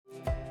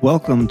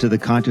Welcome to The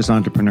Conscious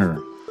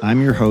Entrepreneur.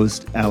 I'm your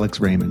host, Alex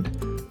Raymond.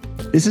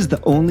 This is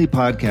the only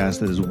podcast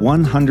that is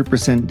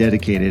 100%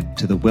 dedicated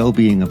to the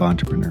well-being of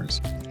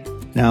entrepreneurs.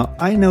 Now,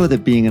 I know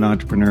that being an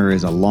entrepreneur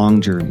is a long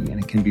journey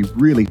and it can be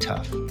really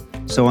tough.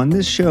 So on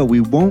this show, we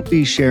won't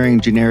be sharing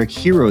generic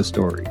hero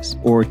stories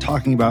or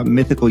talking about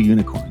mythical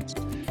unicorns.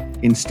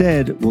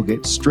 Instead, we'll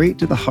get straight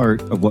to the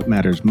heart of what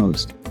matters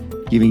most,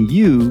 giving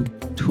you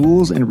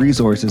tools and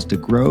resources to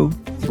grow,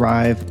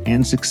 thrive,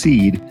 and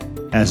succeed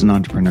as an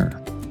entrepreneur.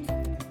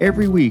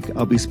 Every week,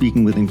 I'll be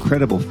speaking with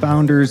incredible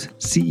founders,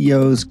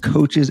 CEOs,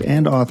 coaches,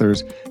 and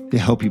authors to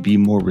help you be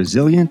more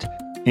resilient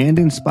and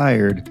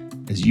inspired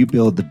as you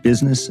build the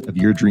business of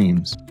your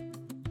dreams.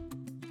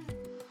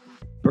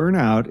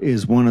 Burnout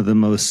is one of the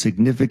most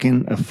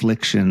significant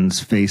afflictions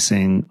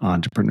facing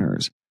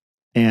entrepreneurs.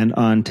 And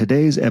on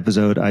today's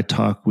episode, I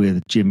talk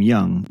with Jim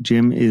Young.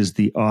 Jim is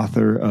the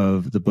author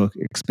of the book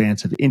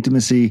Expansive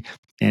Intimacy,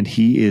 and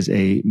he is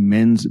a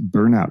men's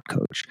burnout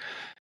coach.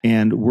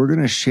 And we're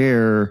going to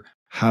share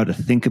how to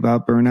think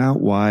about burnout,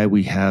 why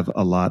we have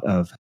a lot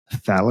of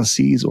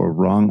fallacies or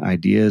wrong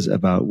ideas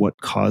about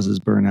what causes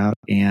burnout,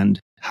 and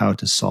how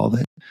to solve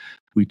it.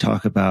 We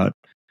talk about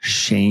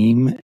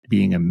shame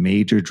being a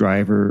major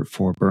driver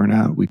for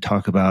burnout. We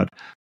talk about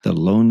the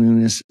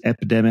loneliness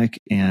epidemic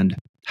and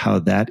how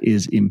that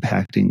is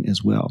impacting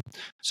as well.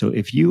 So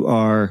if you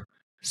are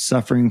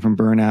suffering from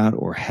burnout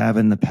or have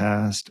in the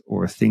past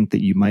or think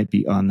that you might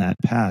be on that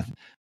path,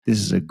 this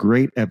is a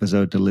great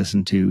episode to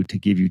listen to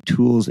give you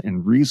tools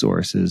and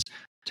resources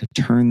to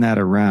turn that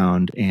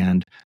around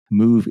and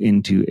move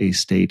into a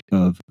state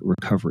of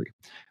recovery.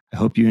 I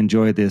hope you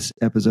enjoy this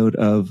episode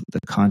of the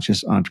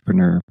Conscious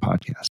Entrepreneur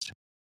Podcast.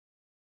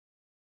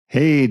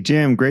 Hey,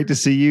 Jim, great to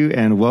see you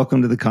and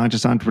welcome to the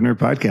Conscious Entrepreneur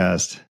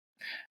Podcast.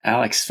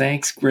 Alex,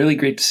 thanks. Really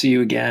great to see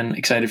you again.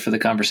 Excited for the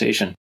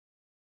conversation.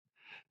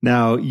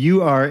 Now,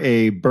 you are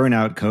a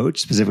burnout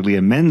coach, specifically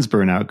a men's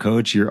burnout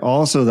coach. You're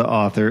also the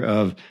author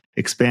of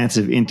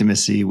Expansive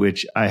Intimacy,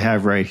 which I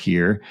have right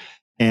here.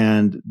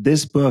 And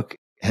this book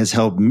has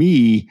helped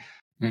me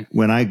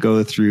when I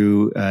go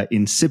through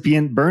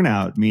incipient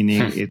burnout,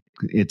 meaning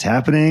it's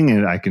happening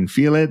and I can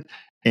feel it.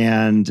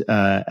 And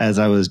as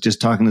I was just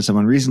talking to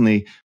someone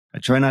recently, I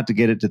try not to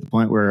get it to the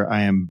point where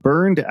I am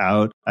burned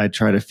out. I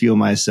try to feel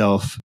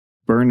myself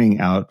burning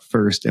out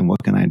first, and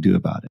what can I do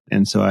about it?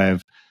 And so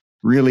I've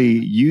really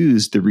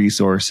used the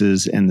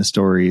resources and the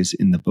stories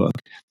in the book,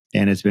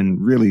 and it's been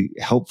really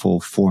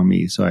helpful for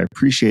me. So I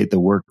appreciate the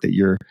work that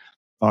you're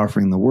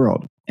offering the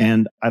world.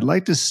 And I'd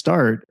like to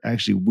start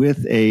actually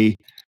with a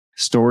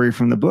story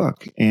from the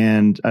book,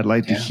 and I'd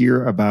like to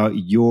hear about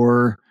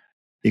your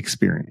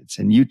experience.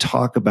 And you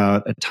talk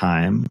about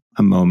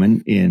a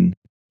moment in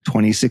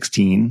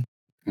 2016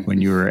 when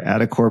you were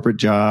at a corporate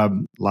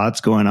job, lots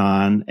going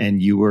on,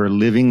 and you were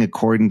living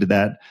according to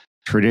that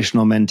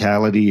traditional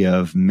mentality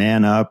of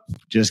man up,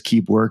 just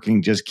keep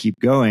working, just keep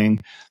going.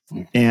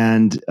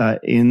 And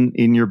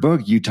in your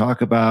book, you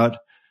talk about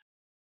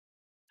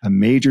a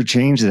major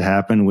change that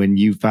happened when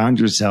you found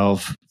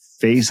yourself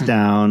face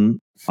down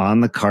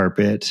on the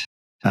carpet,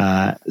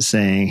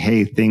 saying,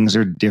 hey, things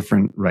are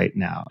different right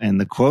now. And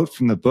the quote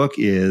from the book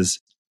is,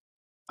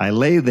 I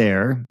lay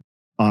there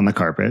on the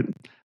carpet,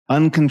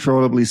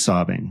 uncontrollably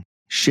sobbing,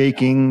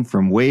 shaking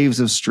from waves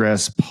of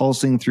stress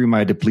pulsing through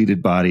my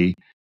depleted body,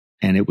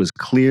 and it was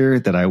clear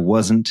that I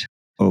wasn't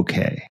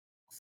okay.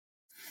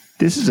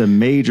 This is a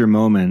major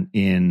moment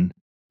in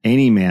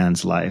any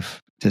man's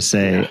life to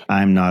say,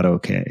 I'm not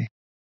okay,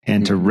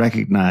 and to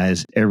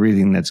recognize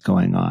everything that's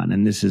going on.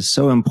 And this is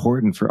so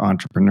important for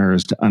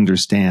entrepreneurs to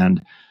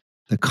understand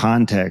the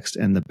context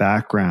and the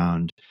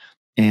background.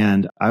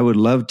 And I would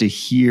love to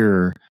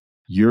hear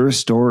your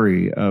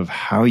story of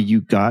how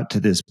you got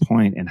to this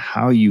point and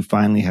how you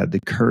finally had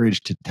the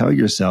courage to tell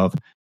yourself,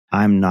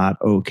 I'm not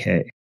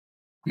okay.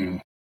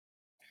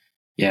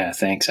 Yeah,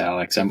 thanks,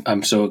 Alex.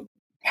 I'm so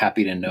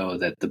happy to know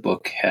that the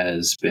book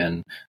has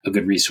been a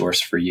good resource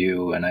for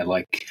you. And I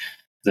like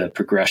the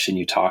progression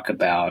you talk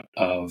about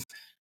of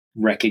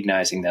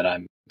recognizing that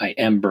I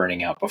am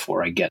burning out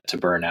before I get to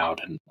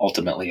burnout. And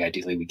ultimately,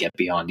 ideally, we get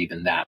beyond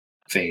even that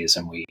phase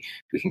and we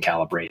can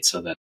calibrate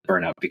so that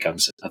burnout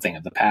becomes a thing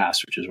of the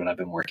past, which is what I've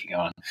been working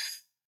on.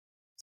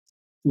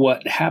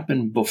 What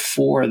happened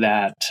before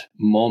that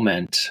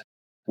moment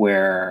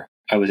where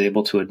I was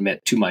able to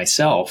admit to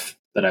myself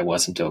that I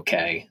wasn't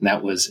okay, and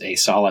that was a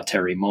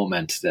solitary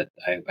moment that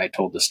I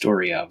told the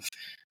story of.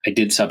 I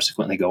did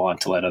subsequently go on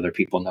to let other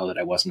people know that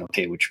I wasn't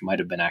okay, which might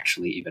have been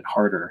actually even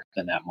harder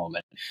than that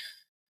moment.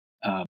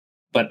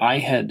 But I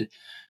had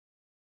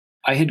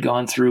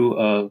gone through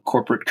a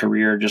corporate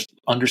career, just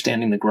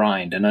understanding the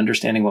grind and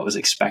understanding what was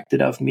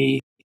expected of me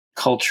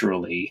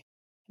culturally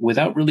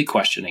without really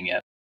questioning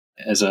it.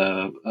 As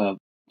a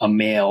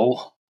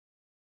male,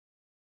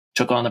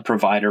 took on the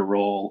provider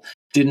role,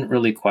 didn't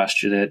really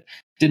question it,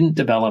 didn't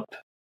develop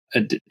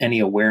any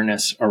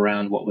awareness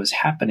around what was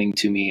happening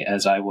to me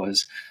as I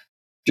was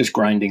just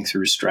grinding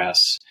through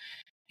stress,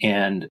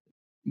 and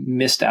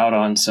missed out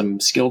on some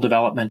skill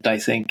development, I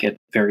think, at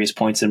various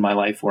points in my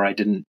life where I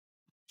didn't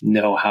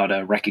know how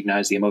to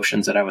recognize the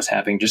emotions that I was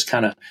having, just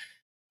kind of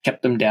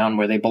kept them down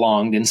where they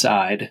belonged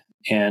inside.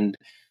 And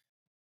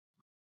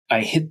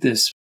I hit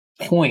this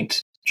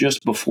point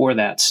just before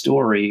that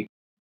story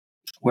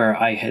where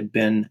I had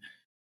been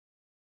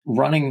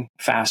running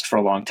fast for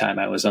a long time.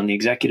 I was on the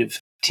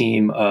executive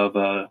team of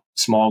a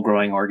small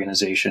growing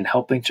organization,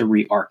 helping to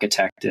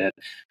re-architect it.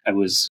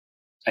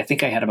 I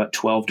think I had about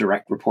 12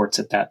 direct reports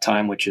at that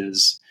time, which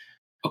is,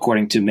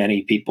 according to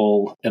many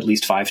people, at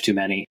least 5 too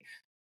many.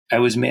 I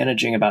was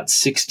managing about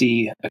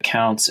 60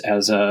 accounts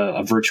as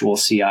a virtual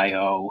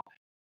CIO.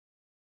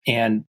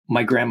 And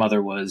my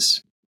grandmother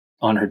was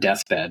on her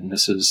deathbed. And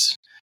this is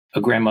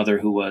a grandmother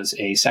who was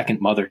a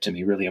second mother to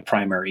me, really a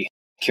primary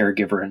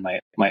caregiver in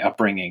my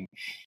upbringing.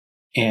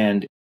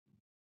 And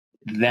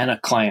then a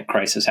client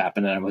crisis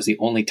happened, and I was the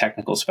only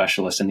technical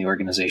specialist in the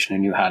organization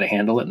who knew how to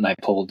handle it. And I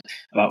pulled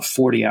about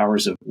 40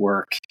 hours of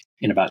work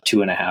in about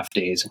 2.5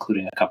 days,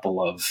 including a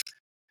couple of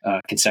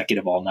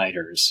consecutive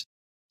all-nighters.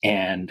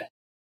 And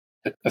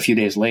a few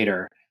days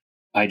later,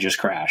 I just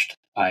crashed.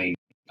 I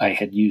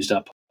had used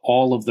up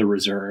all of the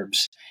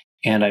reserves,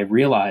 and I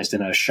realized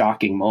in a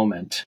shocking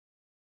moment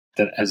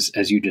that,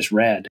 as you just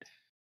read,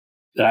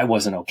 that I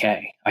wasn't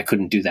okay. I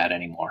couldn't do that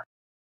anymore.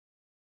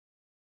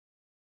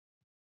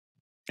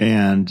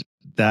 And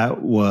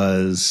that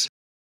was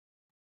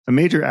a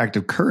major act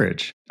of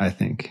courage, I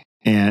think.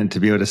 And to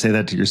be able to say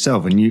that to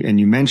yourself, and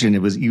you mentioned it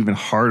was even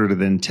harder to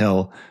then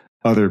tell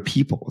other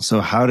people.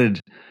 So how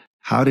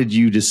did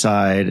you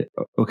decide,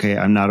 okay,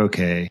 I'm not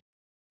okay,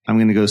 I'm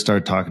going to go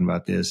start talking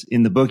about this?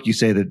 In the book, you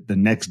say that the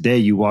next day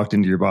you walked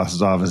into your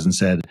boss's office and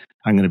said,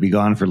 I'm going to be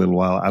gone for a little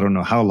while. I don't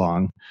know how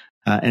long.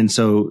 And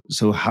so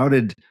how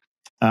did,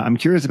 I'm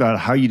curious about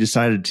how you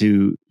decided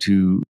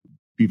to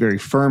be very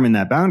firm in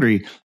that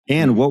boundary,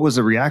 and what was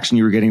the reaction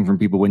you were getting from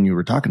people when you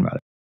were talking about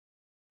it?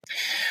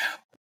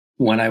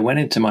 When I went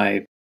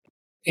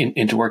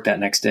into work that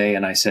next day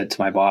and I said to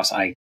my boss,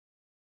 I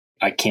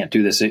can't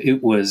do this.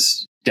 It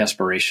was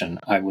desperation.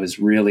 I was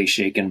really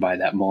shaken by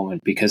that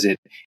moment because it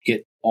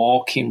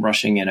all came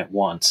rushing in at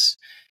once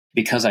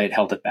because I had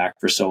held it back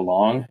for so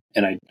long,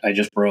 and I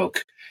just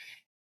broke.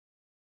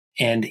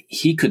 And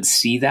he could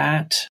see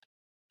that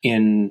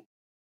in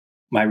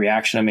my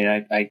reaction. I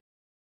mean,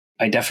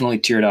 I definitely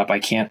teared up. I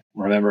can't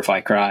remember if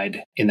I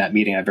cried in that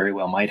meeting. I very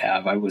well might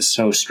have. I was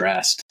so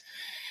stressed.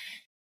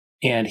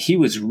 And he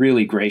was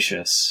really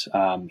gracious.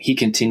 He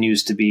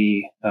continues to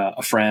be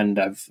a friend.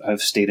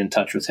 I've stayed in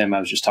touch with him. I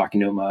was just talking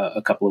to him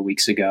a couple of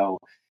weeks ago.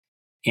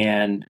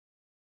 And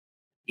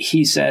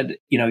he said,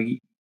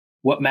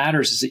 what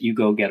matters is that you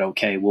go get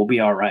okay. We'll be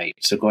all right.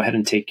 So go ahead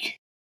and take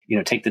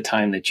the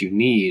time that you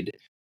need.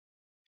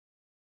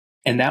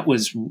 And that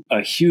was a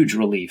huge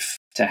relief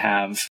to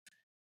have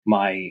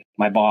my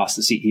boss,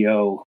 the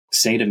CEO,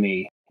 say to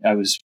me.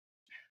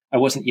 I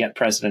wasn't yet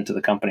president of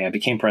the company. I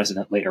became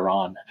president later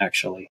on,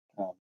 actually,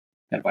 kind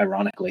of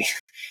ironically.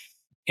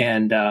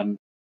 And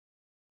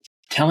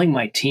telling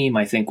my team,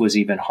 I think, was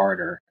even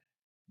harder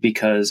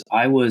because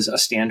I was a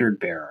standard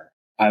bearer.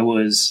 I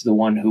was the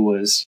one who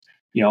was,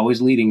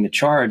 always leading the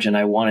charge, and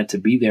I wanted to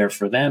be there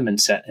for them and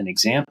set an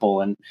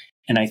example. And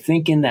I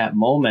think in that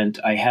moment,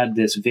 I had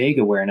this vague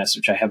awareness,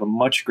 which I have a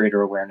much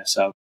greater awareness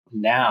of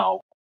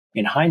now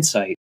in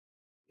hindsight,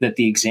 that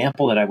the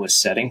example that I was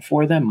setting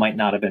for them might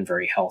not have been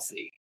very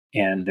healthy.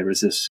 And there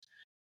was this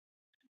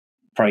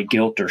probably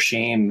guilt or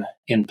shame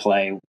in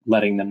play,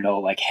 letting them know,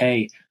 like,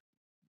 hey,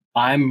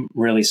 I'm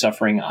really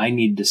suffering. I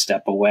need to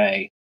step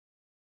away.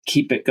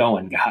 Keep it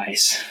going,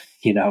 guys.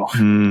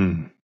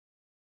 And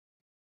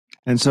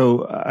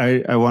so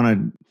I want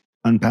to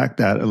unpack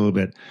that a little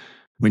bit.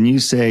 When you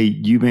say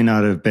you may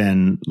not have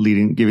been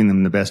giving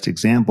them the best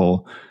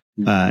example,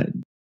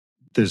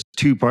 there's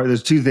two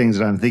things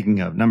that I'm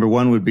thinking of. Number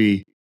one would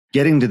be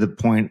getting to the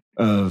point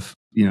of,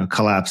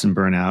 collapse and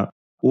burnout,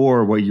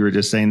 or what you were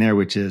just saying there,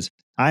 which is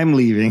I'm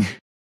leaving,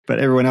 but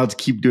everyone else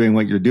keep doing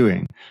what you're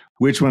doing.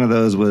 Which one of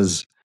those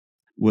was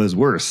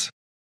worse?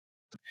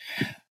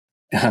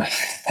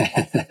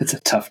 That's a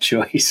tough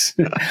choice.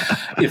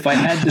 If I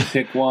had to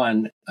pick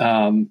one,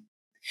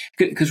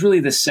 because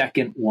really the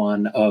second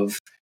one of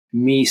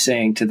me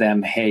saying to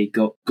them, hey,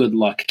 good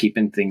luck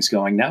keeping things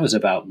going, that was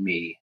about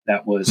me.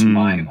 That was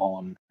my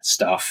own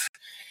stuff.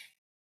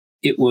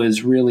 It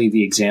was really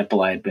the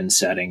example I had been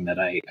setting that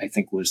I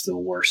think was the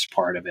worst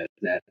part of it,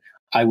 that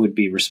I would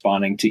be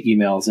responding to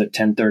emails at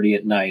 10:30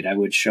 at night. I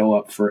would show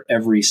up for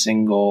every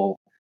single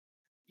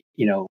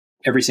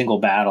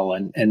battle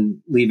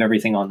and leave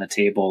everything on the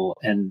table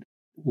and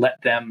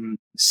let them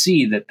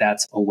see that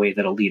that's a way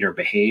that a leader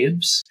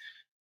behaves.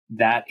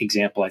 That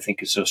example, I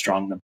think, is so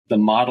strong. The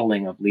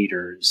modeling of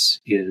leaders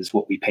is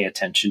what we pay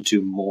attention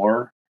to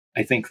more,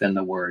 I think, than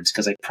the words,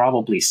 because I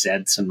probably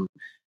said some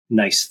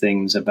nice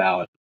things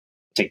about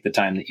take the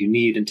time that you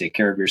need and take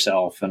care of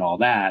yourself and all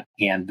that.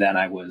 And then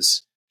I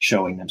was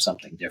showing them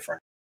something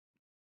different.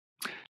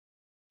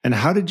 And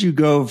how did you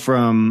go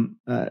from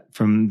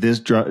this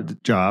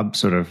job,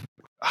 sort of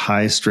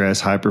high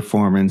stress, high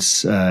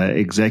performance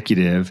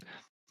executive,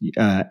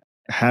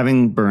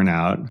 having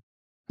burnout,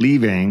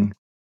 leaving,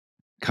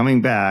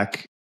 coming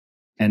back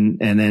and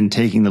then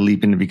taking the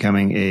leap into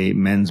becoming a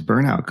men's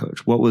burnout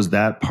coach. What was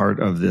that part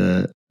of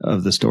the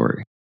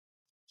story?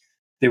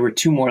 There were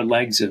two more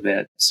legs of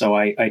it. So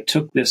I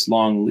took this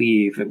long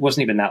leave. It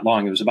wasn't even that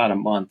long. It was about a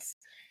month.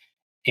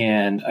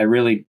 And I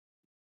really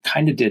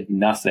kind of did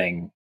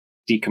nothing,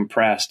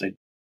 decompressed. I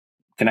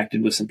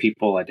connected with some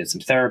people. I did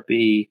some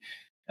therapy,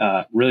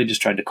 really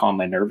just tried to calm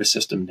my nervous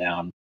system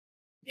down.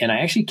 And I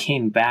actually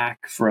came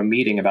back for a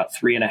meeting about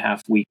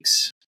 3.5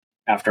 weeks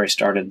after I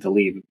started the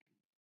leave,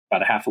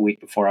 about a half a week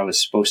before I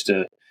was supposed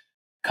to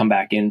come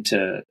back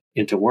into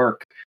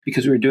work,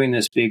 because we were doing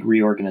this big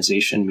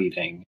reorganization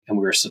meeting and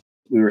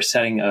we were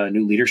setting a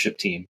new leadership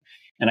team.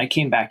 And I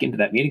came back into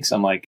that meeting. So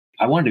I'm like,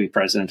 I wanted to be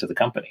president of the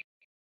company,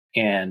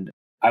 and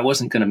I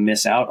wasn't going to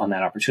miss out on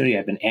that opportunity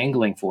I've been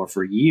angling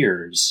for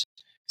years.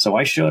 So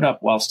I showed up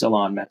while still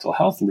on mental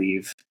health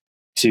leave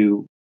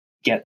to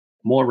get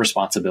more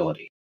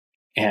responsibility.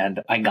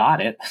 And I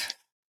got it.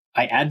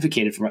 I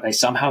advocated for it. I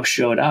somehow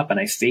showed up and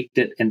I faked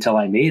it until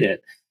I made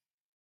it.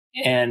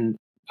 And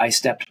I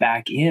stepped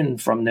back in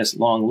from this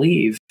long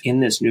leave in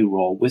this new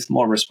role with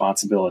more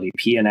responsibility,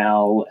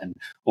 P&L and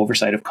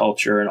oversight of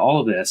culture and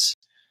all of this,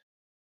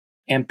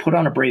 and put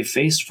on a brave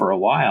face for a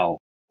while,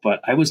 but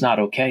I was not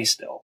okay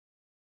still.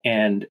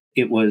 And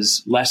it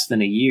was less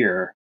than a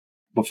year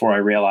before I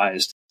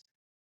realized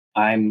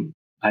I'm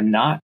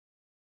not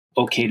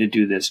okay to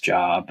do this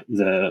job.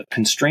 The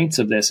constraints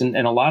of this, and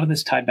a lot of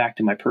this tied back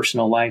to my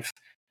personal life.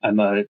 I'm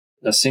a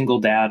single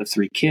dad of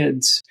 3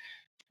 kids.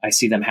 I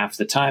see them half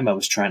the time. I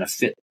was trying to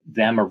fit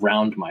them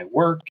around my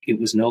work. It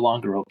was no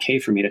longer okay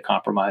for me to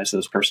compromise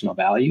those personal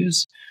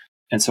values.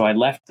 And so I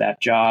left that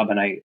job and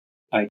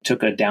I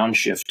took a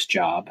downshift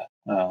job,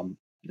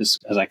 as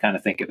I kind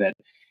of think of it,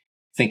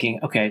 thinking,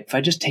 okay, if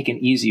I just take an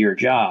easier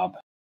job,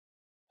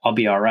 I'll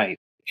be all right.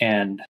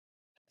 And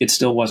it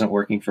still wasn't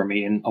working for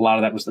me. And a lot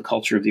of that was the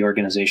culture of the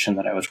organization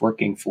that I was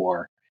working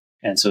for.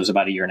 And so it was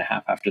about 1.5 years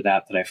after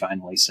that I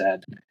finally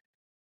said,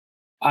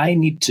 I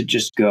need to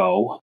just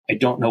go. I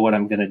don't know what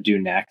I'm going to do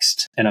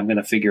next, and I'm going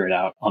to figure it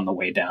out on the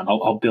way down.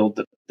 I'll build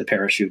the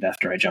parachute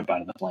after I jump out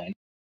of the plane.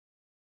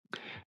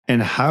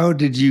 And how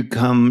did you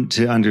come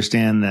to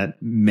understand that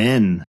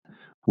men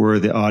were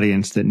the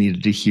audience that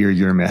needed to hear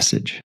your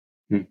message?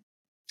 It's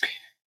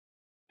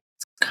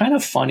kind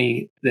of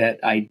funny that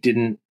I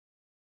didn't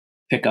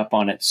pick up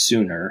on it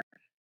sooner,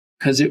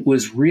 because it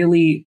was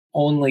really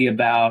only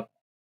about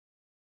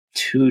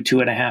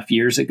 2.5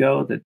 years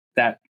ago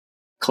that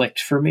clicked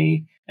for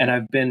me. And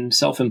I've been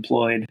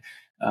self-employed,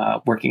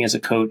 working as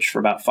a coach for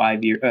about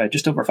 5 years,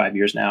 just over 5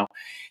 years now.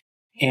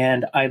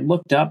 And I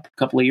looked up a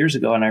couple of years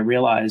ago and I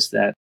realized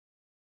that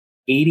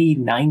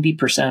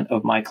 80-90%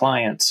 of my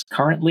clients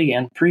currently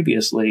and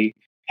previously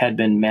had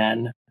been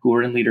men who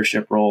were in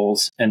leadership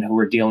roles and who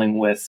were dealing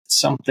with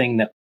something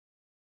that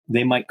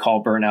they might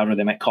call burnout or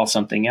they might call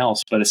something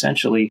else, but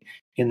essentially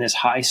in this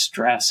high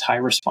stress, high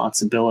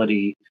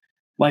responsibility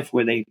life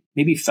where they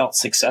maybe felt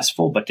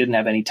successful but didn't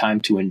have any time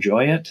to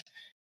enjoy it.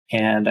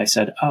 And I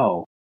said,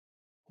 oh,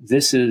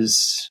 this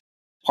is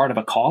part of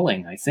a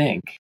calling, I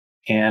think.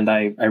 And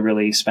I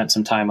really spent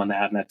some time on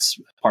that. And that's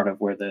part of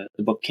where the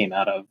book came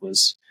out of,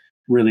 was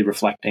really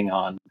reflecting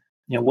on,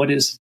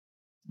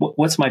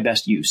 what's my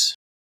best use?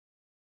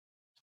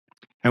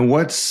 And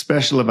what's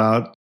special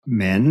about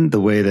men, the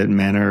way that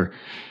men are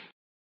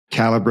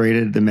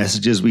calibrated, the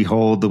messages we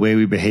hold, the way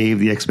we behave,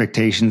 the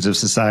expectations of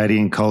society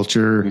and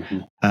culture.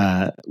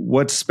 Mm-hmm.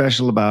 What's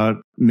special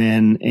about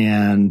men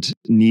and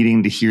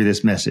needing to hear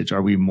this message?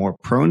 Are we more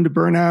prone to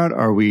burnout?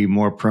 Are we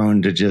more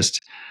prone to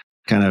just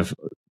kind of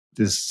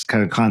this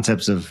kind of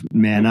concepts of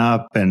man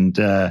up and,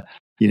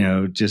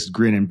 just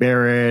grin and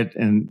bear it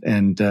and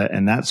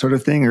that sort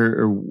of thing?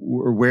 Or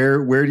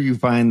where do you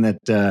find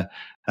that,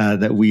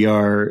 that we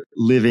are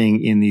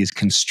living in these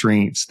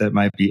constraints that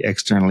might be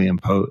externally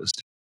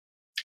imposed?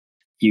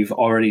 You've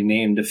already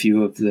named a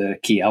few of the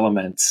key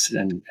elements,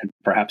 and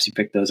perhaps you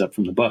picked those up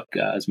from the book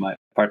as my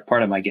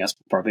part of my guess,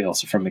 probably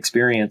also from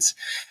experience.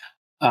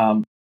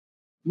 One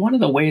of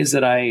the ways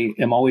that I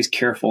am always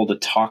careful to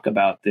talk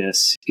about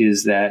this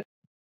is that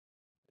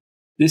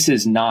this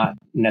is not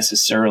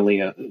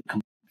necessarily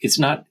it's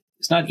not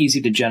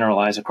easy to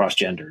generalize across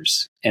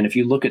genders. And if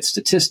you look at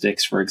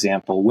statistics, for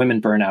example, women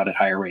burn out at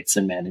higher rates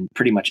than men in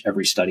pretty much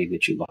every study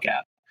that you look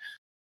at.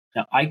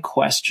 Now, I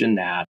question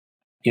that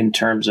in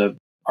terms of,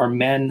 are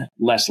men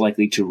less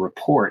likely to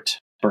report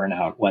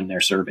burnout when they're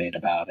surveyed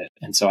about it?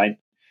 And so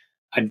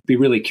I'd be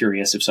really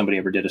curious if somebody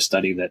ever did a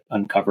study that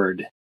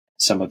uncovered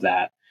some of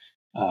that,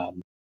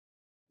 kind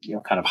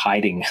of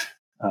hiding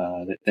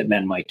that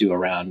men might do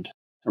around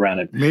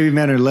it. Maybe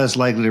men are less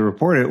likely to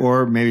report it,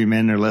 or maybe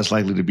men are less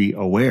likely to be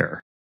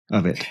aware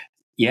of it.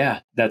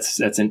 Yeah, that's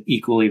an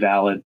equally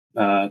valid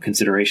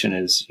consideration.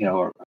 Is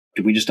or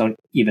we just don't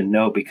even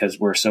know because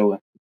we're so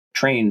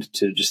trained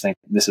to just think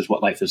this is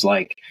what life is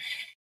like.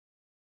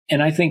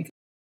 And I think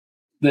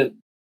that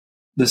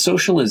the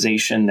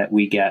socialization that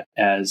we get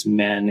as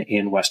men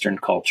in Western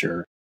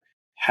culture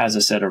has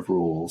a set of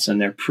rules, and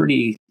they're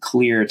pretty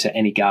clear to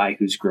any guy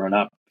who's grown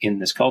up in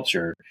this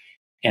culture.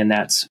 And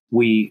that's,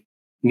 we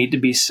need to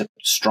be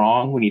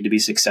strong. We need to be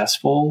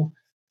successful.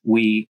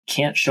 We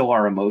can't show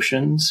our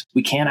emotions.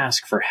 We can't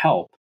ask for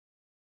help.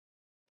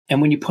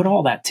 And when you put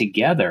all that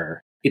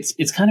together,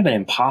 it's kind of an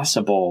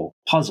impossible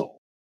puzzle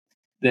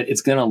that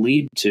it's going to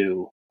lead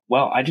to,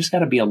 well, I just got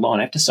to be alone.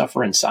 I have to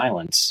suffer in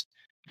silence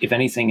if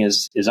anything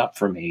is up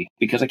for me,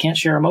 because I can't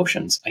share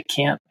emotions. I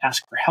can't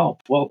ask for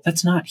help. Well,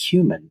 that's not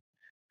human.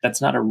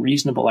 That's not a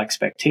reasonable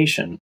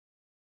expectation.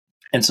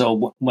 And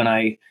so when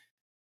I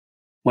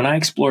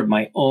explored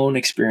my own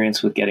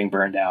experience with getting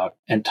burned out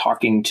and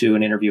talking to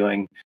and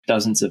interviewing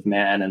dozens of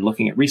men and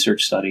looking at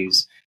research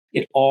studies,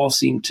 it all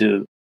seemed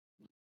to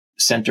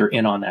center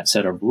in on that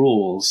set of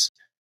rules,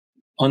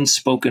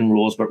 unspoken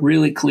rules, but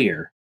really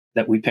clear,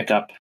 that we pick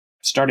up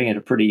starting at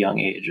a pretty young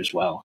age as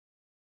well.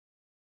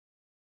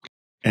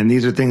 And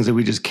these are things that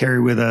we just carry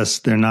with us.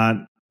 They're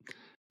not,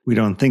 we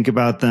don't think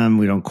about them.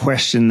 We don't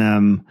question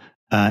them.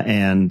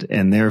 And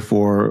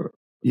therefore,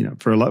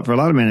 for a lot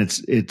of men,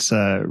 it's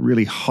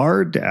really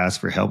hard to ask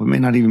for help. It may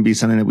not even be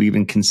something that we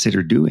even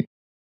consider doing.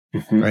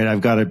 Mm-hmm. Right.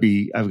 I've got to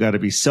be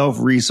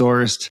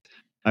self-resourced.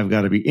 I've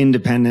got to be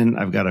independent.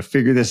 I've got to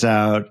figure this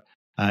out.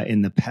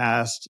 In the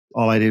past,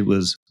 all I did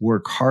was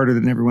work harder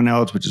than everyone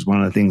else, which is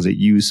one of the things that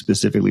you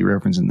specifically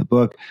reference in the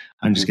book.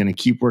 I'm just going to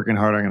keep working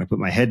hard. I'm going to put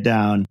my head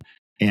down,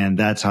 and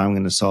that's how I'm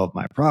going to solve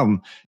my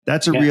problem.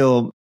 That's a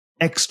real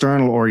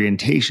external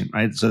orientation,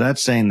 right? So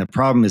that's saying the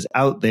problem is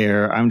out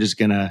there. I'm just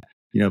going to,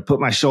 put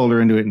my shoulder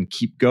into it and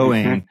keep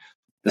going,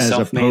 as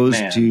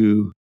opposed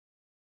to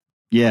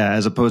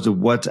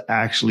what's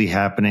actually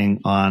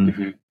happening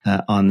on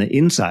the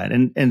inside.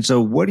 And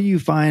so, what do you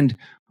find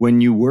when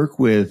you work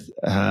with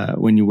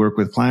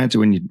clients, or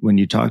when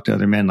you talk to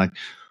other men? Like,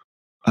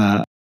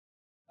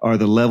 are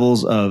the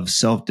levels of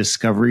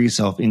self-discovery,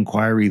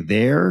 self-inquiry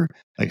there?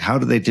 Like, how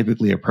do they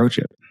typically approach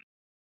it?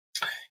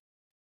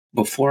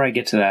 Before I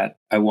get to that,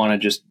 I want to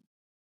just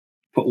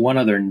put one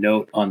other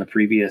note on the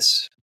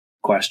previous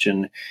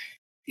question,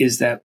 is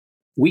that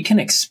we can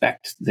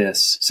expect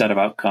this set of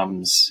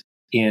outcomes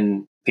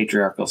in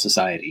patriarchal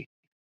society.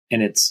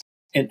 And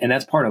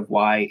that's part of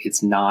why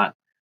it's not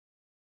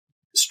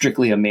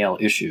strictly a male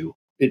issue.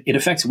 It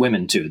affects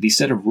women too. These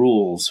set of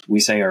rules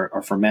we say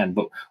are for men,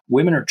 but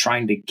women are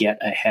trying to get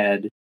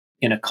ahead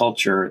in a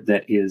culture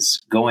that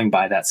is going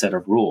by that set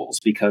of rules,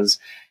 because,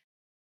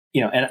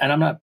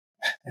 and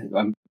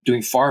I'm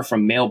doing far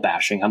from male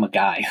bashing. I'm a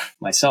guy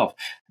myself.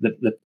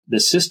 The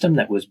system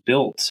that was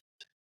built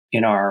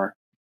in our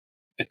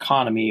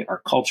economy,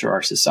 our culture,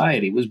 our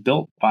society was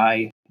built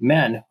by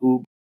men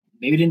who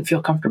maybe didn't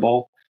feel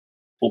comfortable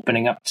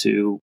opening up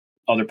to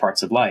other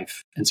parts of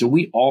life. And so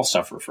we all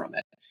suffer from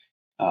it.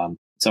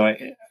 So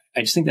I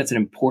just think that's an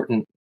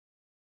important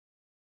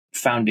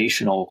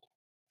foundational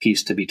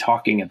piece to be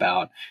talking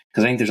about,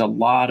 because I think there's a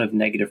lot of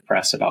negative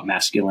press about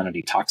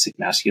masculinity, toxic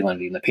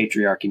masculinity, and the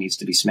patriarchy needs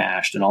to be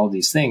smashed and all of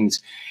these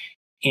things.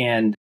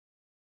 And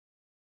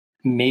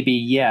maybe,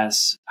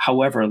 yes.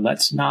 However,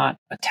 let's not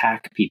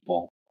attack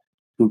people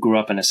who grew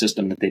up in a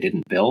system that they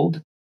didn't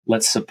build.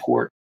 Let's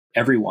support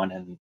everyone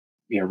in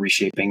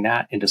reshaping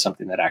that into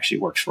something that actually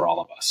works for all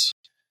of us.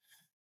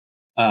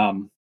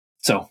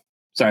 So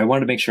sorry, I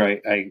wanted to make sure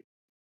I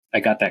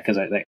got that, because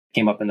that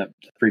came up in the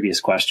previous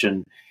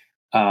question.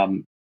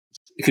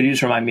 Could you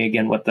just remind me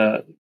again what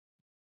the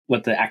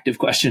active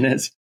question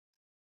is?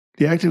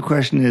 The active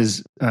question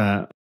is,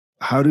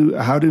 how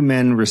do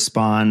men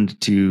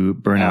respond to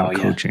burnout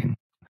coaching?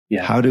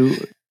 Yeah. How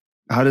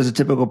does a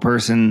typical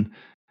person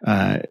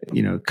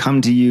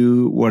come to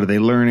you? What are they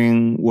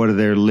learning? What are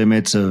their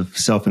limits of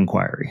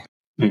self-inquiry?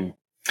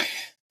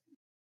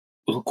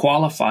 We'll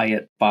qualify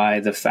it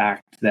by the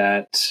fact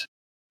that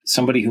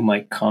somebody who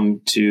might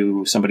come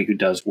to somebody who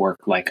does work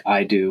like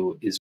I do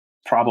is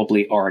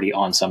probably already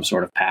on some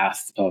sort of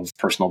path of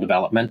personal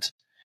development,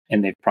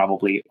 and they've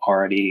probably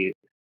already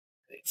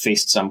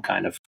faced some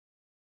kind of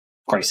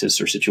crisis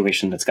or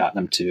situation that's gotten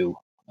them to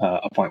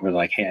a point where they're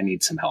like, hey, I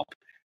need some help.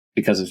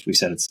 Because as we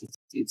said,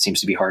 it seems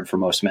to be hard for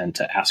most men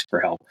to ask for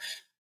help.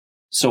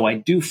 So I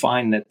do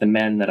find that the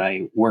men that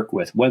I work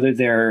with, whether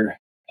they're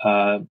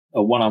a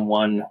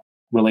one-on-one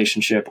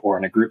relationship or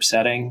in a group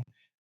setting,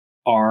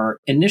 are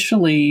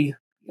initially,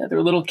 they're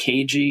a little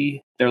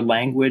cagey. Their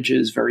language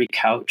is very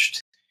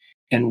couched.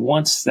 And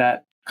once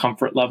that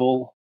comfort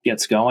level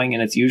gets going,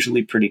 and it's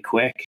usually pretty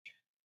quick,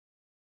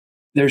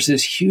 there's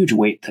this huge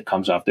weight that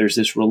comes off. There's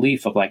this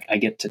relief of like, I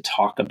get to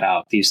talk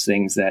about these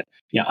things that,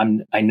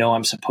 I know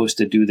I'm supposed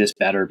to do this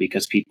better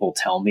because people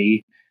tell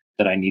me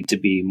that I need to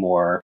be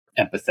more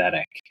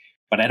empathetic,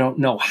 but I don't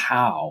know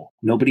how.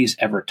 Nobody's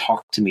ever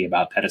talked to me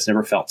about that. It's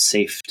never felt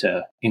safe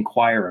to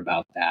inquire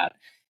about that.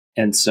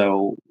 And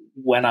so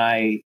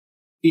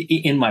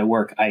in my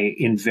work, I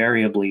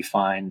invariably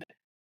find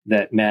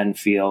that men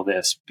feel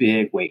this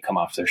big weight come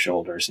off their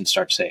shoulders and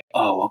start to say,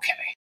 oh,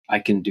 okay, I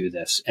can do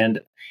this. And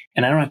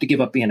I don't have to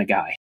give up being a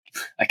guy.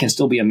 I can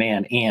still be a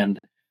man and,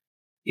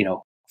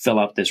 fill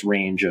out this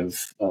range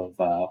of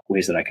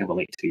ways that I can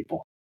relate to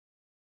people.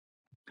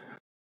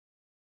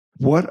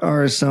 What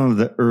are some of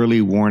the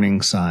early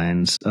warning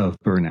signs of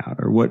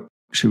burnout, or what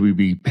should we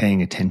be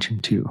paying attention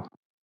to?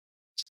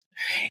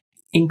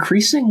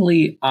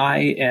 Increasingly,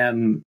 I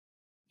am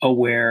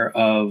aware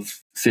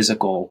of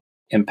physical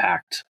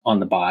impact on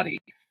the body.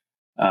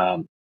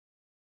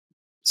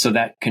 So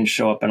that can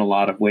show up in a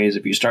lot of ways.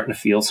 If you're starting to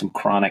feel some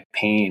chronic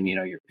pain,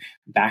 your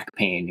back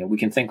pain, we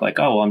can think like,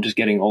 oh, well, I'm just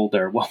getting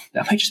older. Well,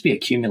 that might just be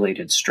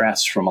accumulated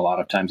stress from a lot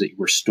of times that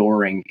we're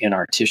storing in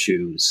our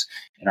tissues,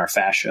 in our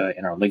fascia,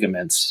 in our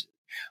ligaments.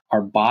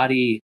 Our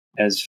body,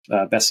 as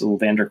Bessel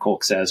van der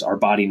Kolk says, our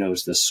body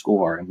knows the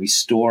score, and we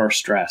store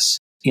stress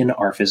in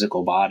our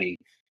physical body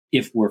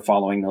if we're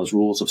following those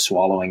rules of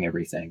swallowing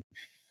everything.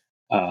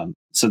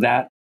 So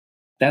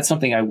that's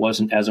something I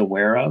wasn't as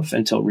aware of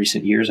until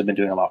recent years. I've been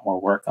doing a lot more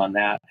work on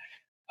that.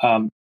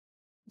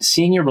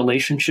 Seeing your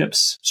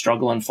relationships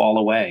struggle and fall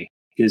away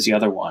is the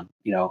other one.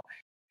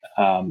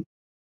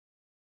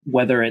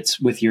 Whether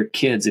it's with your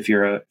kids, if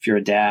you're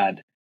a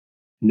dad,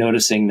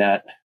 noticing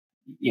that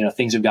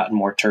things have gotten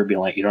more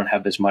turbulent. You don't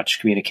have as much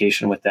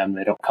communication with them.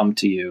 They don't come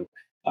to you.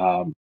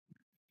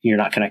 You're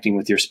not connecting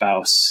with your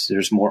spouse.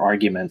 There's more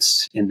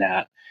arguments in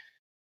that.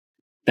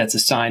 That's a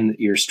sign that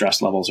your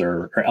stress levels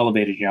are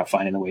elevated. You're not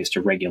finding the ways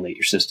to regulate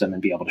your system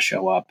and be able to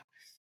show up.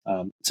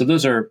 So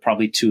those are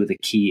probably two of the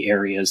key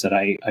areas that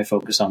I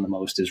focus on the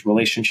most, is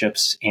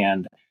relationships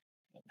and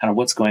kind of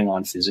what's going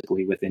on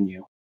physically within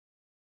you.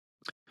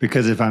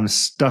 Because if I'm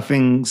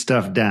stuffing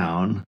stuff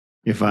down,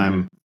 if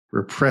I'm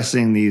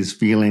repressing these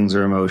feelings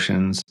or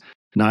emotions,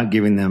 not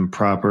giving them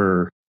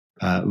proper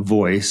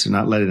voice,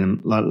 not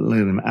letting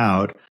them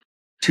out,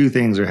 two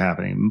things are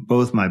happening.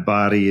 Both my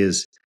body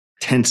is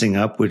tensing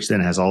up, which then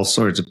has all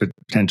sorts of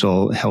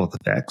potential health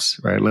effects,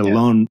 right? Let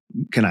alone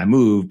can I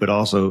move, but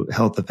also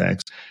health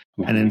effects.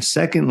 And then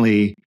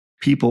secondly,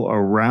 people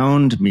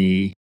around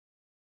me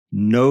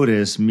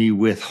notice me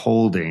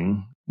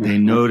withholding. They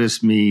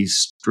notice me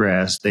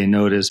stressed. They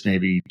notice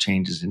maybe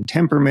changes in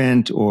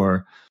temperament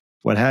or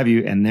what have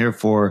you, and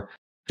therefore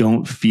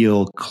don't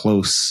feel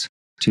close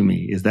to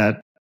me. Is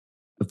that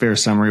a fair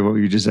summary of what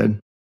you just said?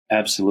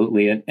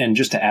 Absolutely. And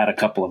just to add a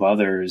couple of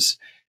others,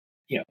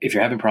 if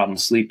you're having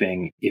problems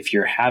sleeping, if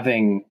you're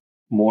having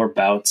more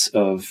bouts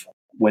of,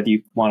 whether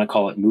you want to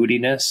call it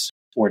moodiness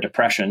or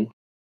depression,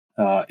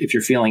 if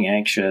you're feeling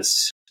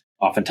anxious,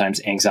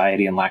 oftentimes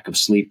anxiety and lack of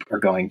sleep are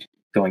going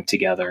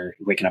together.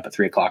 You're waking up at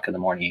 3:00 in the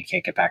morning, you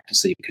can't get back to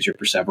sleep because you're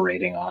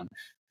perseverating on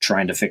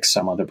trying to fix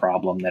some other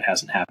problem that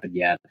hasn't happened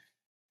yet.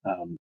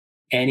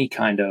 Any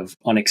kind of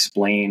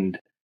unexplained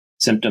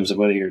symptoms of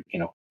whether you're,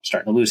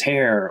 starting to lose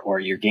hair or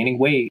you're gaining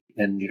weight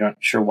and you're not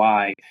sure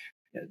why.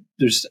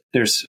 There's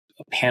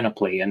a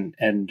panoply,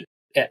 and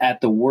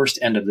at the worst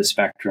end of the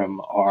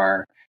spectrum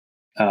are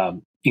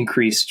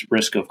increased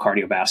risk of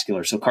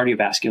cardiovascular. So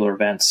cardiovascular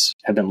events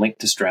have been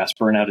linked to stress.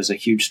 Burnout is a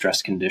huge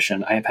stress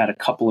condition. I have had a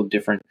couple of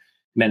different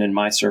men in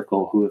my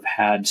circle who have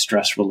had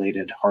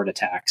stress-related heart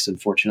attacks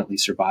and fortunately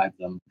survived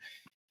them.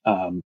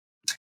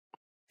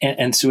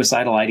 And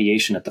suicidal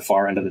ideation at the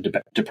far end of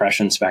the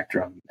depression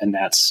spectrum. And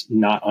that's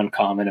not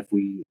uncommon. If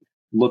we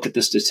look at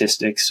the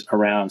statistics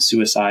around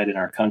suicide in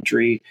our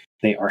country,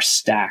 they are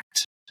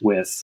stacked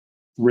with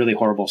really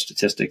horrible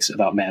statistics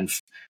about men.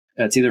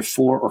 It's either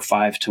 4 or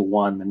 5 to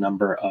 1, the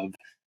number of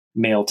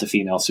male to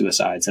female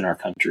suicides in our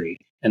country.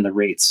 And the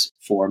rates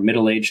for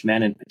middle-aged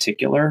men in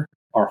particular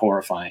are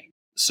horrifying.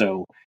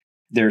 So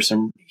there's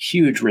some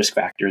huge risk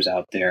factors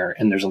out there,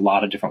 and there's a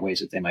lot of different ways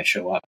that they might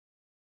show up.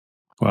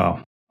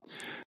 Wow.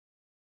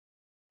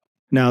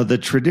 Now, the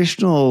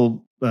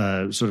traditional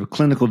sort of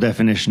clinical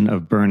definition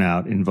of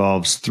burnout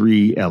involves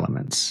 3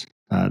 elements.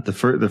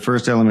 The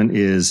first element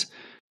is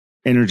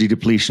energy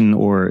depletion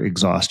or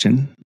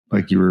exhaustion,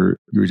 like you were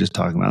just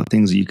talking about,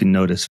 things that you can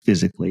notice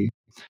physically.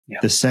 Yeah.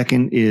 The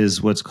second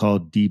is what's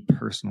called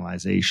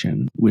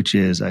depersonalization, which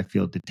is I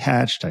feel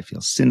detached, I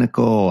feel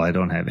cynical, I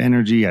don't have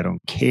energy, I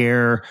don't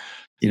care,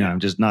 I'm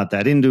just not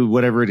that into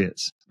whatever it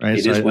is. Right?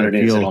 It is what it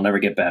is. It'll never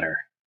get better.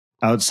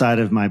 Outside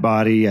of my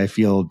body, I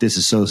feel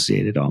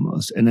disassociated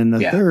almost. And then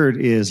the third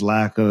is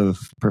lack of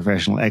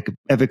professional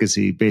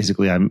efficacy.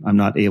 Basically, I'm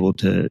not able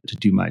to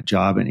do my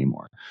job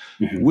anymore.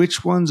 Mm-hmm.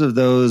 Which ones of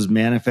those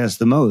manifest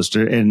the most?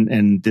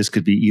 And this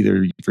could be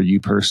either for you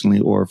personally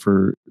or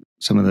for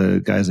some of the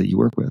guys that you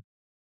work with.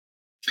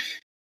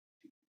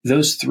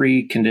 Those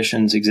 3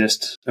 conditions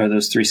exist, or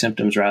those 3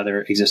 symptoms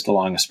rather, exist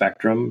along a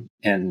spectrum.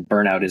 And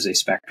burnout is a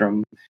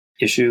spectrum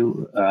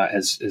issue,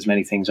 as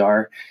many things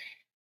are.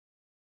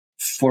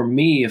 For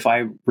me, if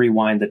I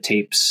rewind the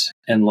tapes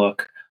and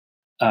look,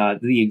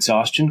 the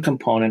exhaustion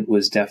component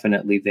was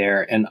definitely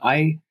there. And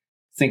I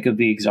think of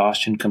the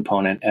exhaustion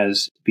component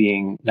as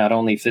being not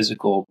only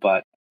physical,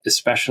 but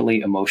especially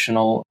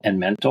emotional and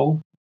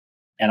mental.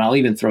 And I'll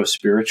even throw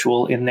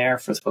spiritual in there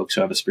for the folks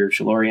who have a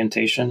spiritual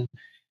orientation.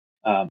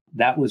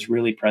 That was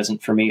really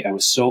present for me. I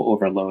was so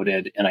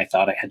overloaded and I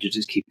thought I had to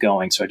just keep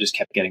going. So I just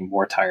kept getting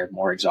more tired,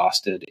 more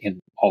exhausted in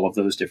all of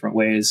those different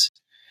ways.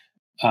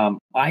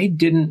 I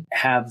didn't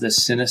have the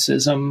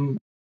cynicism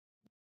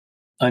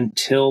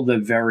until the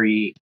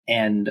very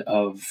end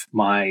of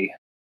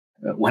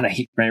when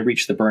I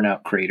reached the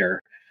burnout crater.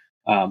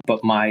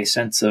 But my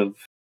sense of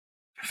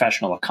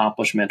professional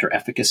accomplishment or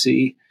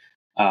efficacy,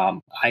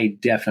 I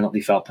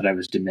definitely felt that I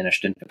was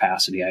diminished in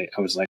capacity. I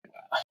was like,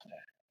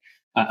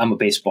 I'm a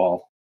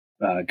baseball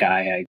guy.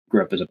 I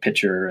grew up as a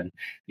pitcher, and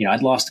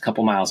I'd lost a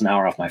couple miles an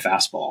hour off my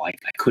fastball. I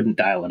couldn't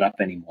dial it up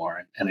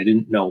anymore, and I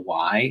didn't know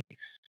why.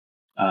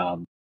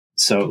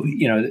 So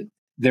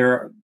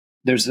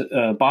there's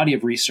a body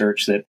of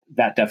research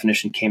that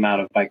definition came out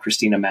of by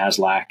Christina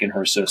Maslach and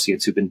her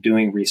associates who've been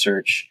doing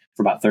research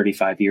for about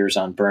 35 years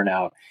on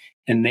burnout,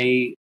 and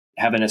they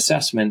have an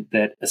assessment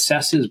that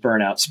assesses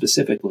burnout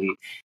specifically.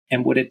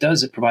 And what it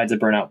does, it provides a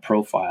burnout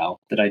profile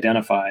that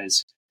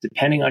identifies,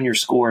 depending on your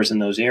scores in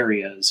those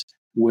areas,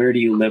 where do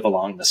you live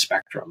along the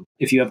spectrum?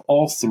 If you have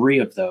all three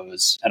of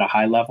those at a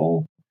high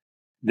level,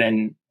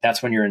 then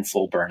that's when you're in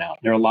full burnout.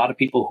 There are a lot of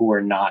people who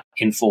are not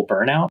in full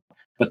burnout,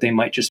 but they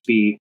might just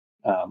be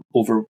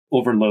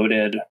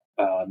overloaded,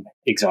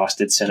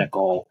 exhausted,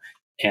 cynical,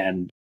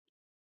 and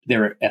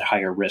they're at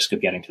higher risk of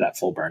getting to that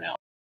full burnout.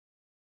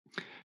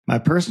 My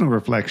personal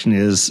reflection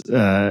is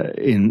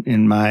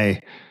in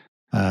my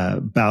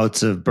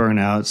bouts of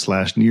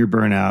burnout / near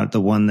burnout,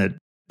 the one that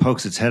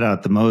pokes its head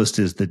out the most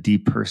is the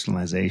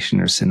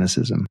depersonalization or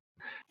cynicism.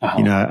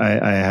 Uh-huh.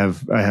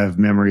 I have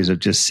memories of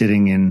just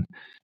sitting in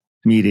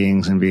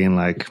meetings and being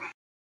like,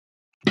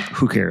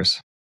 who cares?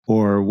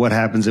 Or what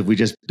happens if we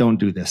just don't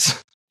do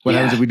this? What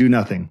happens if we do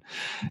nothing?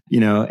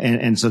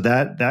 And so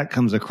that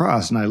comes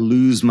across, and I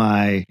lose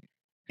my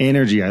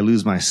energy. I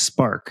lose my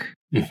spark,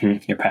 your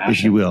passion,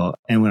 if you will.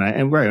 And when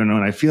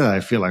I feel that,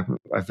 I feel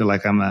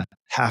like I'm a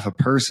half a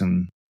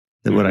person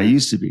than what I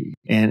used to be.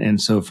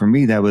 And so for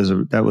me, that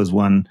was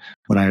one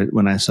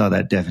when I saw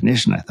that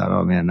definition, I thought,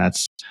 oh man,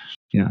 that's,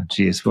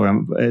 geez,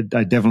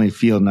 I definitely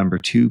feel number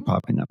 2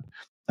 popping up.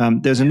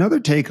 There's another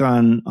take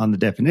on the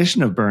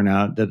definition of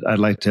burnout that I'd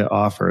like to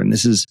offer. And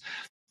this is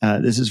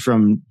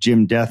from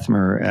Jim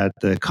Dethmer at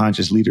the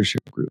Conscious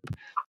Leadership Group.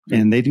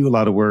 And they do a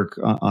lot of work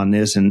on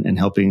this and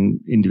helping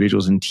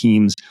individuals and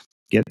teams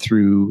get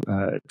through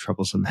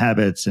troublesome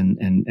habits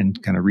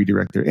and kind of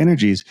redirect their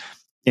energies.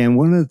 And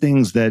one of the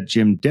things that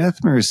Jim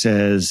Dethmer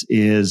says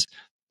is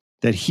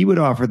that he would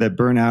offer that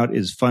burnout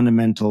is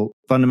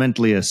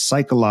fundamentally a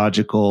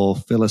psychological,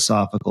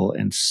 philosophical,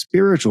 and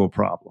spiritual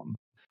problem,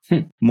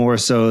 more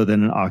so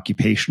than an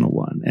occupational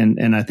one.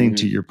 And I think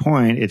to your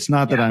point, it's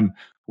not that I'm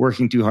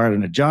working too hard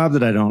on a job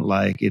that I don't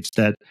like. It's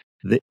that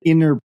the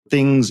inner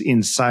things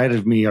inside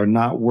of me are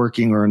not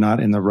working or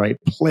not in the right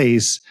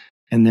place.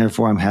 And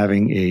therefore I'm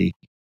having a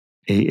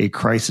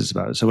crisis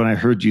about it. So when I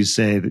heard you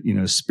say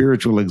that,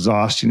 spiritual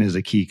exhaustion is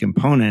a key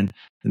component,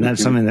 and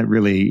that's something that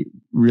really,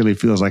 really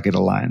feels like it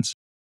aligns.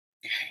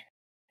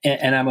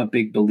 And I'm a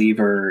big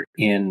believer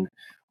in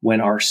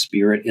when our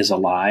spirit is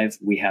alive,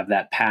 we have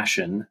that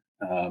passion,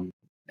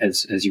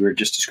 as you were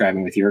just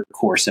describing with your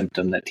core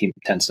symptom that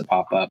tends to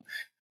pop up.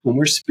 When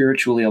we're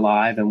spiritually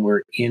alive and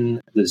we're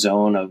in the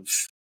zone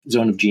of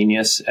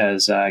genius,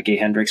 as Gay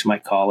Hendricks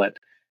might call it,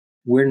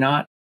 we're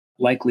not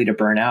likely to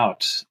burn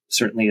out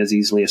certainly as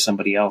easily as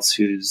somebody else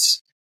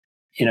who's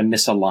in a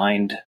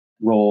misaligned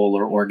role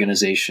or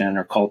organization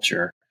or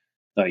culture.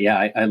 So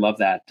I love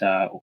that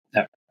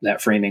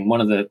framing.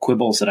 One of the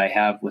quibbles that I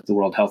have with the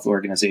World Health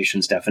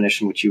Organization's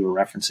definition, which you were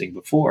referencing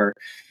before,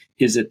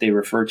 is that they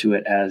refer to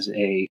it as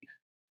a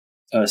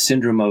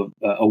syndrome of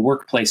a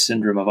workplace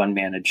syndrome of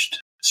unmanaged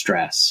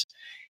stress.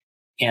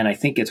 And I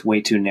think it's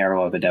way too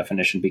narrow of a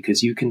definition,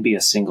 because you can be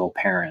a single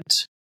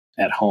parent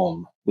at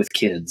home with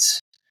kids,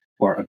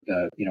 or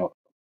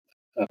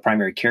a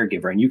primary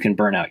caregiver, and you can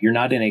burn out. You're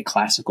not in a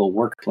classical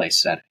workplace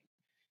setting,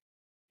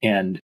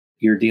 and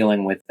you're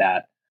dealing with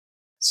that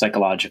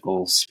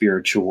psychological,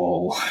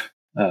 spiritual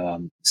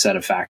set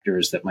of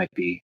factors that might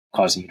be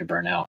causing you to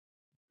burn out.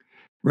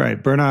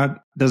 Right. Burnout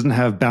doesn't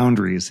have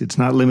boundaries. It's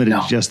not limited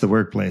to just the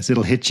workplace.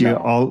 It'll hit you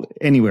all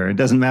anywhere. It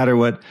doesn't matter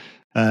what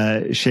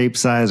shape,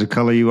 size, or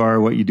color you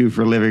are, what you do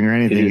for a living or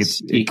anything.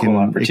 It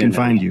can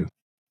find you.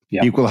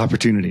 Yep. Equal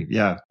opportunity.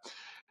 Yeah.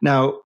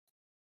 Now,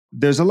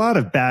 there's a lot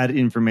of bad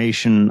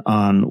information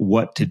on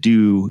what to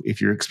do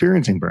if you're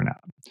experiencing burnout.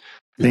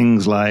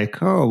 Things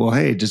like, oh, well,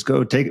 hey, just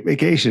go take a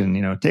vacation,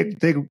 take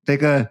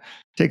a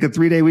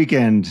 3-day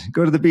weekend,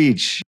 go to the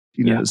beach,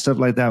 stuff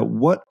like that.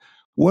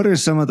 What are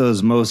some of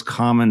those most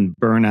common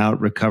burnout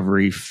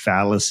recovery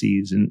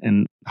fallacies,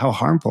 and how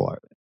harmful are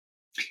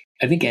they?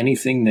 I think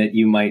anything that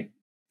you might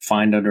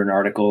find under an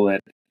article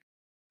that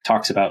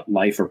talks about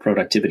life or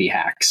productivity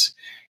hacks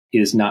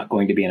is not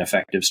going to be an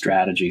effective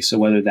strategy. So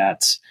whether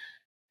that's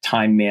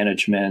time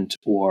management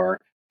or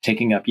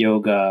taking up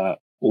yoga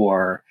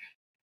or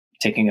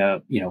taking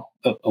a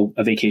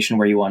vacation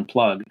where you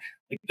unplug,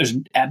 there's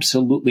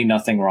absolutely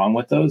nothing wrong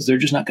with those. They're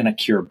just not going to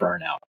cure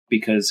burnout,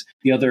 because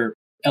the other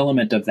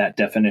element of that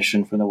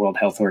definition from the World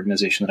Health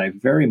Organization that I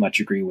very much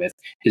agree with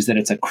is that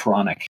it's a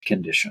chronic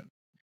condition.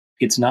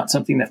 It's not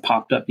something that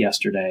popped up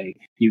yesterday.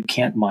 You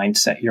can't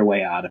mindset your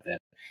way out of it.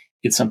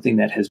 It's something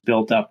that has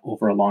built up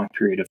over a long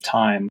period of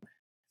time,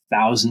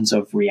 thousands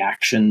of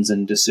reactions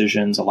and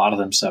decisions, a lot of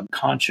them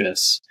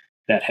subconscious,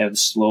 that have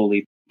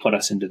slowly put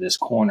us into this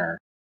corner.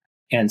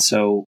 And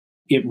so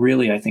it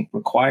really, I think,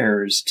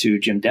 requires, to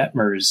Jim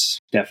Detmer's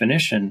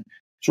definition,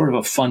 sort of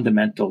a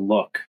fundamental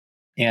look.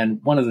 And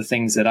one of the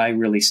things that I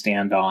really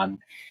stand on,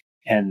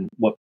 and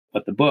what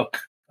the book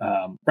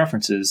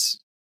references,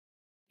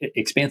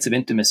 expansive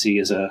intimacy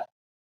is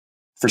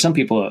for some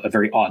people, a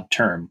very odd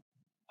term.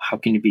 How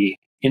can you be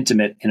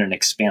intimate in an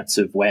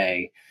expansive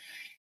way?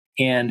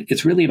 And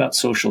it's really about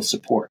social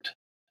support.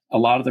 A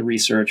lot of the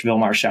research,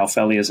 Vilmar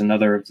Schaufeli is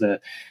another of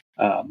the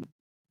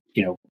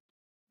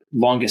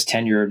longest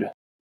tenured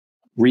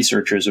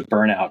researchers of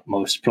burnout,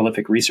 most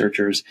prolific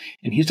researchers,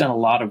 and he's done a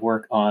lot of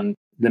work on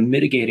the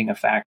mitigating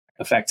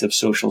effects of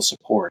social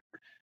support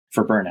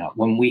for burnout.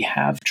 When we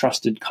have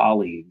trusted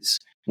colleagues,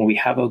 when we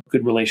have a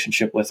good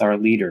relationship with our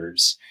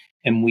leaders,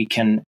 and we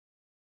can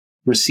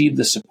receive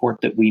the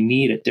support that we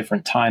need at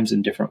different times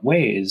in different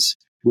ways,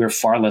 we're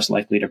far less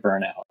likely to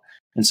burn out.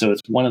 And so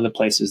it's one of the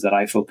places that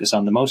I focus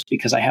on the most,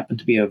 because I happen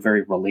to be a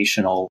very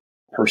relational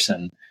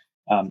person.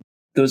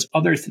 Those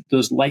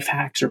life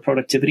hacks or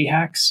productivity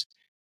hacks,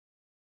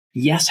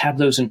 yes, have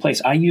those in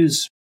place. I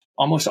use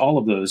almost all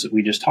of those that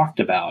we just talked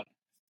about,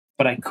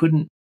 but I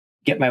couldn't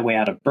get my way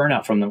out of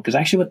burnout from them, because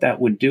actually what that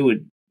would do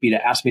would be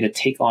to ask me to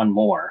take on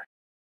more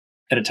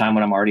at a time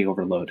when I'm already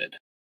overloaded.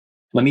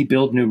 Let me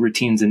build new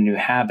routines and new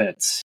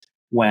habits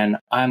when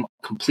I'm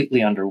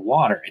completely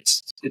underwater.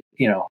 It's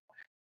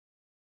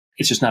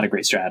just not a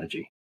great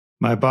strategy.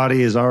 My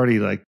body is already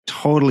like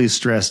totally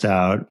stressed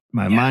out.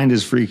 My mind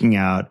is freaking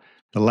out.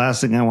 The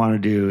last thing I want to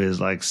do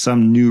is like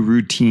some new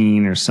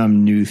routine or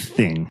some new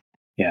thing.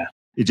 Yeah.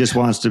 It just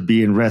wants to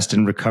be in rest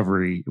and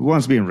recovery. It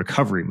wants to be in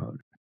recovery mode.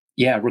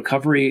 Yeah,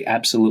 recovery,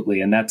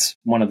 absolutely. And that's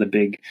one of the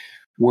big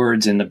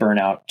words in the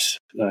burnout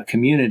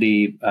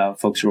community,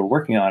 folks who are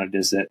working on it,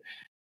 is that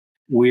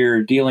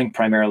we're dealing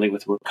primarily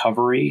with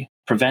recovery.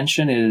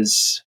 Prevention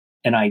is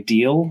an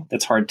ideal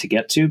that's hard to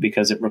get to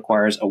because it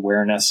requires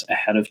awareness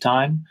ahead of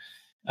time.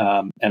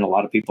 And a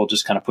lot of people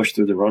just kind of push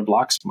through the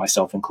roadblocks,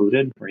 myself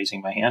included,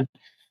 raising my hand.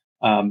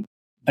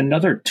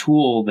 Another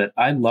tool that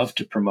I love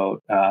to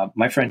promote,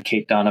 my friend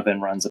Kate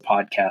Donovan runs a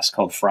podcast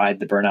called Fried,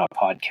 the Burnout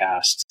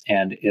Podcast,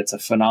 and it's a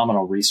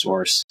phenomenal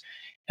resource.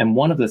 And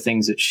one of the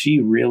things that she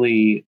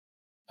really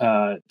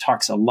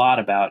talks a lot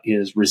about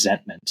is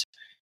resentment.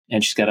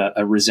 And she's got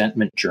a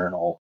resentment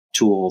journal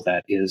tool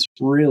that is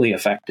really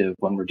effective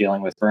when we're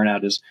dealing with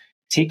burnout, is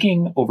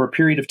taking over a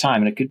period of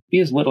time, and it could be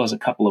as little as a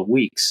couple of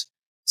weeks,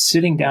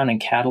 sitting down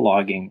and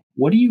cataloging,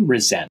 what do you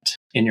resent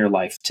in your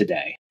life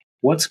today?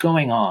 What's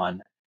going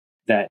on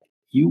that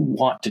you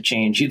want to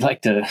change? You'd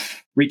like to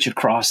reach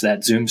across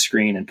that Zoom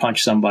screen and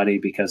punch somebody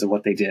because of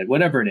what they did,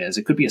 whatever it is.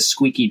 It could be a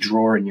squeaky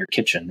drawer in your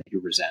kitchen that you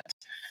resent.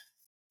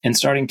 And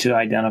starting to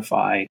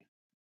identify,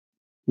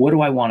 what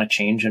do I want to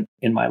change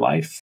in my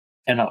life?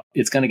 And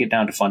it's going to get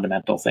down to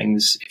fundamental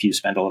things if you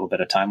spend a little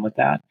bit of time with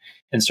that,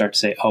 and start to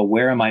say, oh,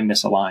 where am I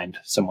misaligned?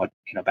 Somewhat,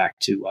 back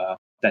to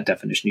that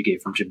definition you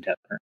gave from Jim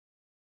Detmer.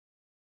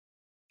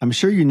 I'm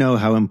sure you know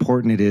how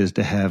important it is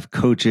to have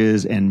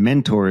coaches and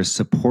mentors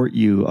support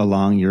you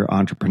along your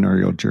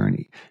entrepreneurial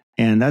journey.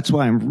 And that's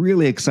why I'm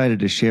really excited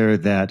to share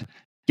that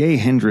Gay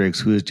Hendricks,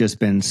 who has just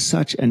been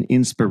such an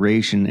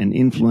inspiration and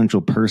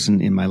influential person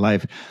in my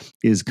life,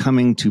 is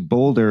coming to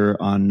Boulder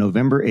on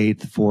November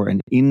 8th for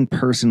an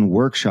in-person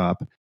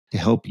workshop to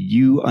help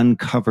you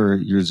uncover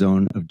your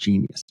zone of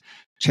genius.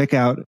 Check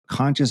out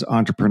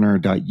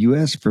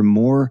consciousentrepreneur.us for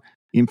more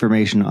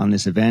information on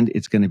this event.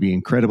 It's going to be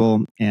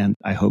incredible, and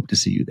I hope to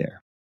see you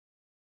there.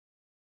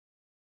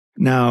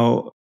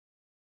 Now,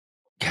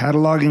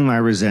 cataloging my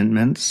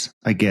resentments,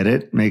 I get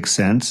it, makes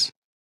sense.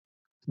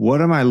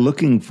 What am I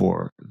looking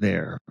for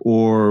there?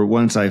 Or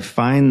once I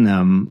find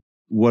them,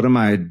 what am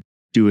I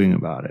doing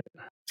about it?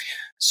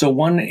 So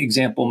one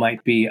example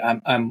might be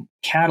I'm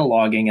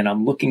cataloging and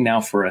I'm looking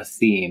now for a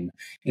theme.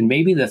 And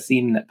maybe the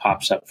theme that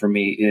pops up for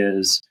me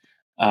is,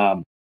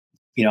 I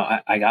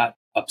got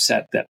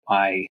upset that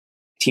my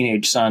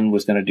teenage son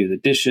was going to do the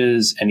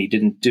dishes and he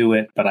didn't do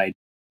it, but I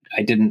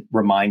didn't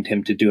remind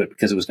him to do it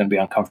because it was going to be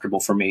uncomfortable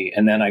for me.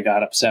 And then I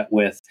got upset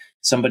with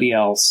somebody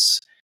else.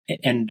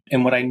 And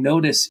what I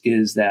notice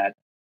is that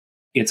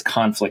it's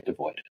conflict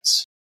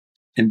avoidance.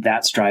 And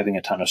that's driving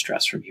a ton of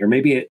stress for me. Or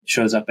maybe it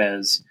shows up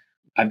as,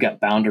 I've got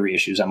boundary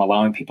issues. I'm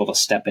allowing people to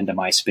step into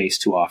my space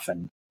too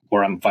often,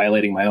 or I'm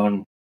violating my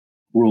own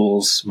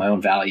rules, my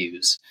own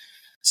values.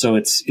 So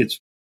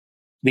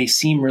they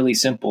seem really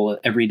simple,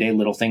 everyday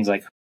little things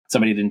like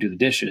somebody didn't do the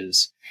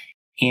dishes.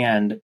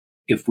 And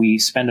if we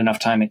spend enough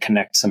time and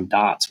connect some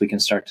dots, we can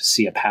start to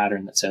see a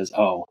pattern that says,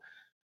 oh,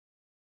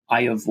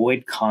 I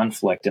avoid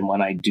conflict. And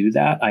when I do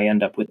that, I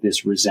end up with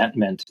this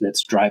resentment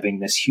that's driving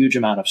this huge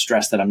amount of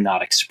stress that I'm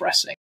not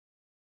expressing.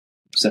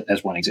 So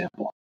as one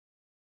example.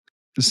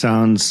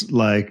 Sounds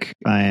like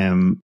I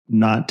am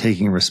not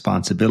taking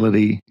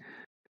responsibility,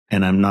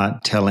 and I'm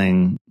not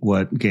telling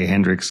what Gay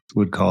Hendricks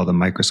would call the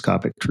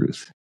microscopic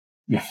truth.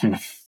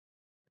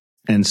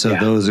 And so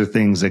those are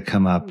things that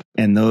come up,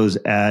 and those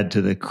add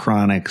to the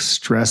chronic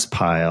stress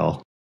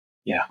pile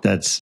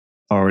that's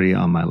already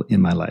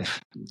in my life.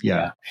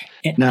 Yeah.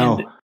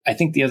 And I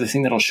think the other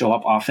thing that'll show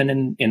up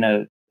often in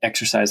a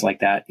exercise like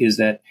that is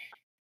that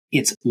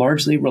it's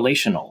largely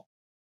relational.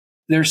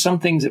 There's some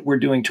things that we're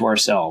doing to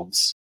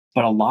ourselves,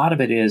 but a lot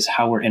of it is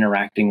how we're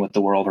interacting with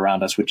the world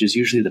around us, which is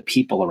usually the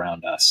people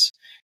around us.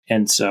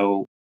 And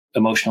so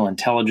emotional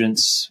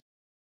intelligence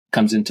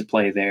comes into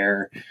play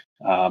there.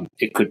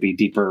 It could be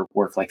deeper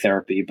work like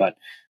therapy, but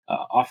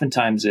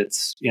oftentimes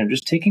it's,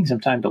 just taking some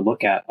time to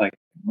look at, like,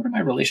 what are my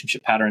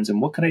relationship patterns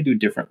and what could I do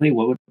differently?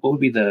 What would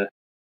be the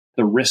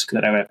risk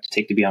that I would have to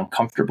take to be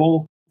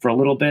uncomfortable for a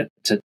little bit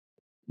to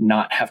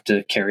not have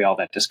to carry all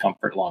that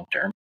discomfort long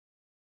term?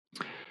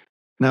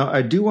 Now,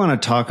 I do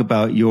want to talk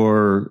about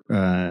your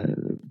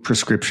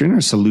prescription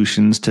or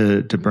solutions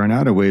to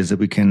burnout, or ways that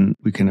we can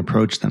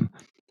approach them.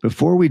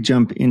 Before we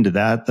jump into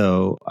that,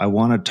 though, I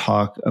want to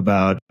talk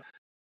about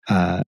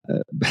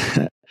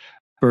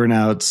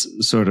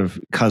burnout's sort of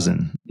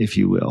cousin, if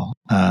you will,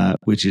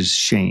 which is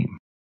shame.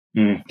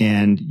 Mm.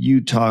 And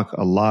you talk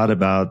a lot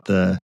about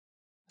the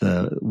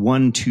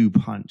 1-2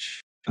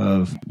 punch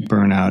of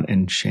burnout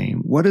and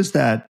shame. What does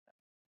that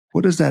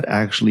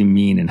actually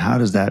mean, and how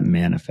does that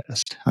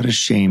manifest? How does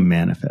shame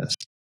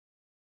manifest?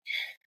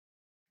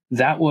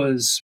 That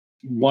was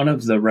one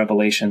of the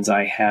revelations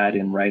I had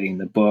in writing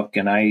the book,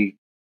 and I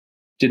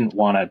didn't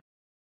want to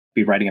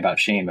be writing about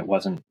shame. It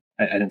wasn't,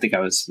 I didn't think I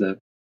was the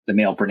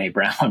male Brene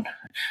Brown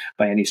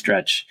by any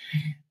stretch.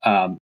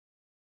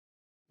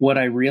 What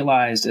I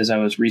realized as I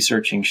was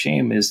researching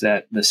shame is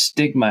that the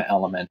stigma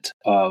element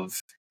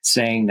of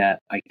saying that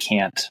I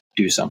can't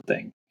do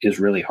something is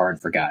really hard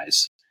for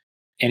guys.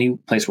 Any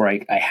place where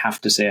I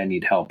have to say I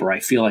need help, or I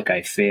feel like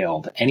I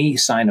failed, any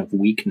sign of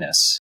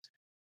weakness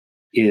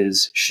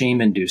is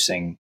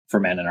shame-inducing for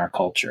men in our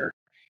culture.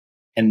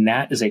 And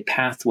that is a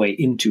pathway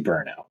into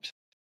burnout,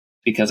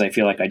 because I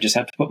feel like I just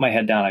have to put my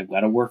head down. I've got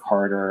to work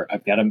harder.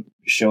 I've got to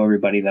show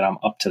everybody that I'm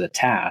up to the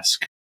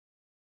task.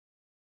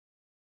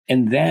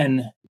 And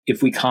then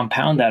if we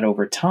compound that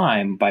over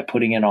time by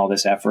putting in all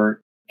this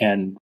effort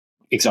and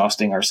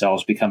exhausting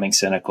ourselves, becoming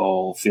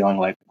cynical, feeling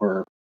like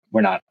we're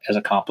not as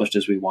accomplished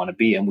as we want to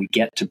be, and we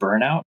get to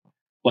burnout,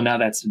 well, now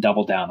that's to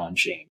double down on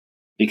shame,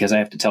 because I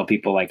have to tell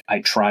people, like,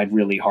 I tried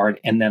really hard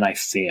and then I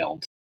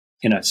failed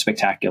in a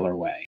spectacular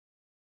way.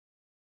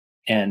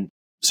 And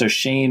so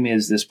shame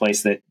is this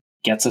place that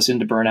gets us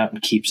into burnout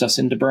and keeps us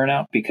into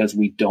burnout, because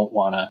we don't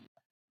want to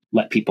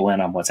let people in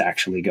on what's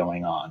actually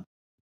going on.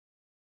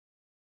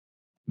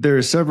 There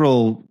are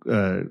several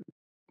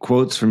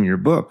quotes from your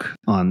book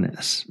on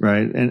this,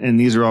 right? And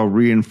these are all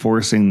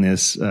reinforcing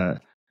this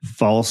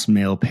false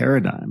male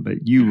paradigm.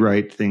 But you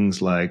write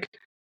things like,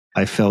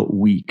 I felt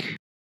weak,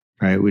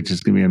 right? Which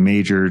is going to be a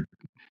major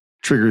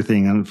trigger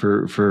thing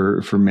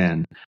for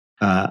men.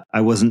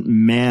 I wasn't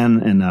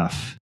man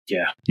enough.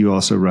 Yeah. You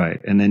also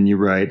write. And then you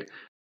write,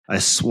 I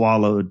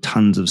swallowed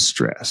tons of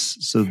stress.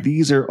 So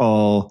these are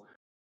all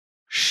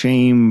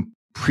shame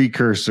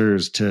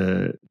precursors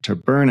to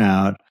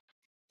burnout,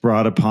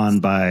 brought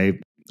upon by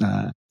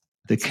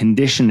the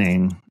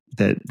conditioning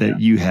that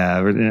you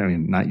have, or, I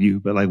mean, not you,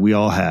 but like we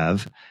all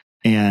have,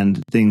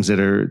 and things that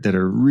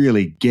are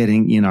really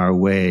getting in our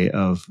way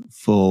of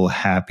full,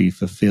 happy,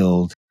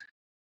 fulfilled,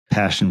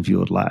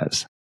 passion-fueled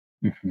lives.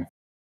 Mm-hmm.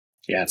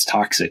 Yeah, it's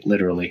toxic,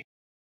 literally.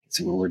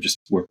 So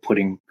we're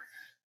putting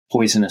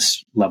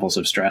poisonous levels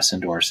of stress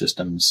into our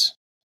systems,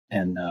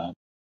 and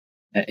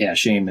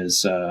shame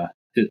has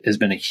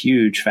been a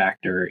huge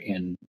factor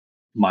in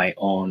my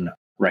own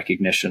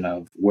recognition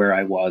of where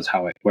I was,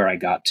 where I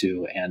got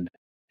to, and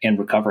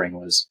recovering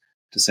was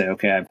to say,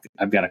 okay,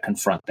 I've got to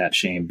confront that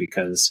shame,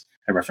 because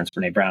I referenced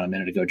Brene Brown a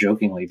minute ago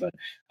jokingly, but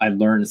I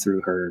learned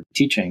through her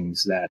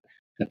teachings that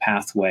the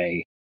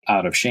pathway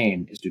out of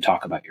shame is to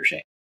talk about your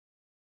shame.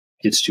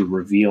 It's to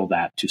reveal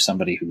that to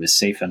somebody who is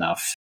safe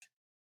enough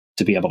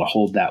to be able to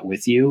hold that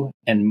with you.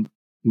 And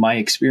my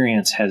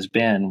experience has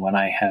been, when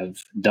I have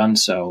done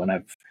so, and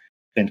I've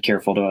been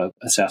careful to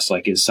assess,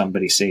 like, is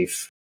somebody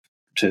safe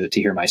to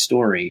hear my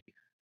story,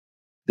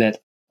 that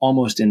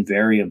almost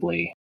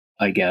invariably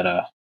I get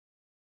an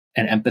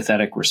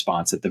empathetic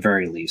response, at the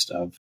very least,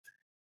 of,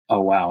 oh,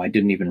 wow, I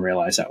didn't even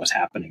realize that was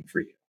happening for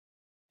you.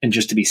 And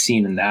just to be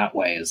seen in that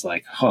way is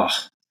like, oh,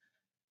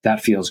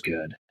 that feels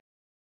good.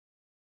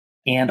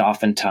 And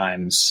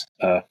oftentimes,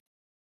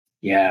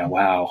 yeah,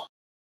 wow,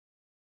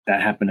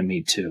 that happened to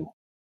me too.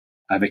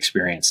 I've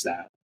experienced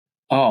that.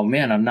 Oh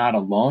man, I'm not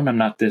alone. I'm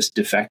not this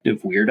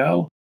defective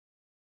weirdo.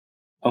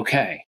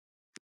 Okay,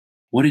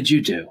 what did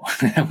you do?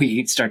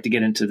 We start to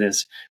get into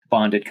this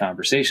bonded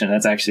conversation.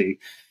 That's actually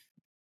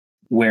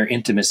where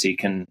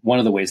one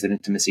of the ways that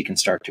intimacy can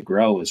start to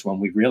grow, is when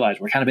we realize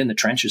we're kind of in the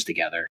trenches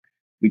together.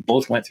 We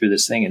both went through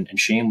this thing, and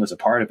shame was a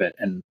part of it.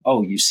 And,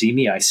 oh, you see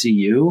me, I see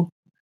you.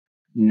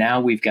 Now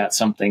we've got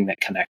something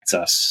that connects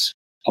us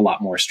a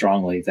lot more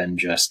strongly than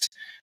just,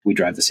 we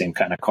drive the same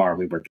kind of car,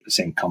 we work at the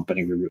same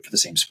company, we root for the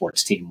same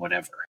sports team,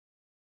 whatever.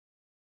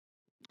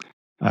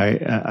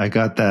 I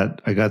got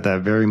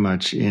that very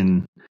much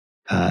in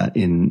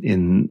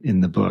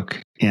the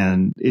book.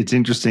 And it's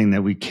interesting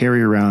that we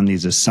carry around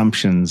these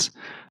assumptions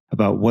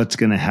about what's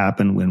going to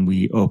happen when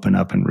we open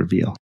up and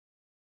reveal.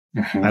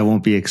 Mm-hmm. I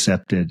won't be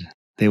accepted.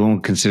 they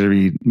won't consider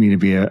me to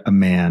be a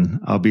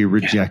man. I'll be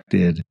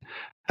rejected.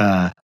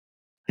 And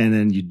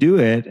then you do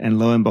it, and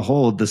lo and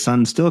behold, the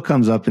sun still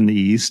comes up in the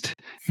east,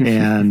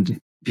 and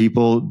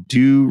people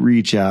do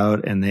reach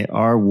out, and they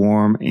are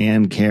warm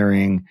and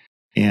caring.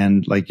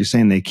 And like you're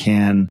saying, they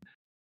can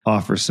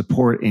offer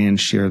support and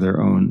share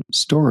their own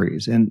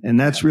stories. And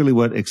that's really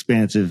what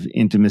expansive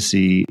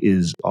intimacy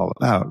is all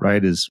about,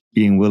 right? Is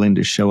being willing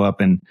to show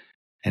up and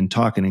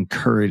talk and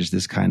encourage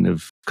this kind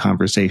of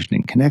conversation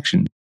and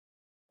connection.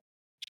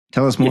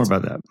 Tell us more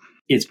about that.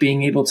 It's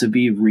being able to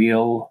be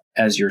real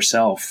as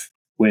yourself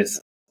with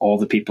all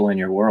the people in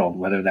your world,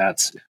 whether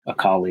that's a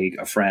colleague,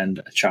 a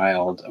friend, a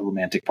child, a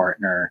romantic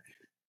partner,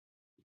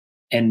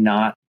 and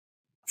not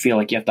feel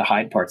like you have to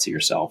hide parts of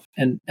yourself.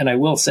 And I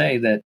will say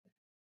that,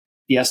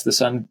 yes, the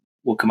sun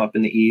will come up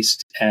in the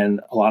east, and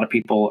a lot of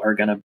people are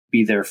going to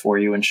be there for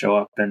you and show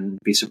up and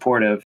be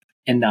supportive,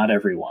 and not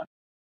everyone.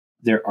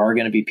 There are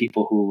going to be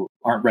people who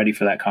aren't ready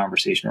for that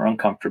conversation or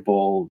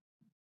uncomfortable,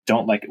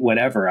 don't like it,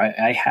 whatever.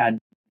 I had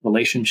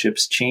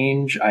relationships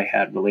change. I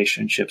had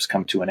relationships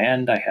come to an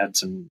end. I had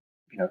some,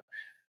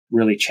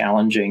 really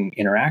challenging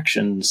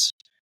interactions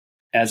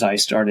as I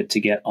started to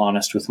get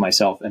honest with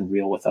myself and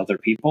real with other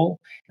people.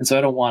 And so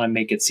I don't want to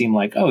make it seem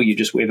like, oh, you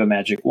just wave a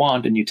magic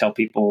wand and you tell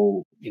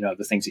people,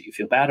 the things that you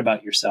feel bad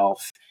about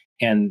yourself,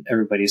 and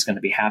everybody's going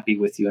to be happy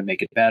with you and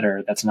make it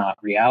better. That's not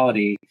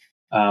reality.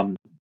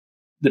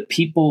 The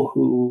people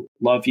who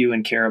love you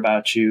and care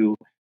about you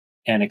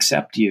and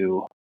accept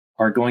you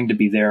are going to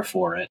be there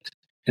for it.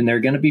 And there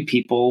are going to be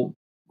people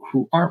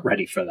who aren't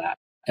ready for that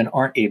and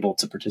aren't able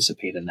to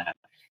participate in that.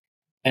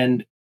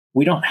 And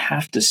we don't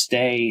have to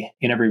stay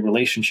in every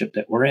relationship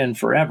that we're in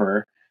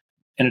forever.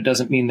 And it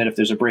doesn't mean that if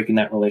there's a break in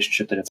that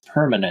relationship that it's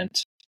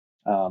permanent.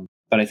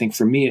 But I think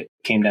for me, it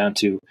came down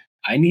to,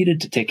 I needed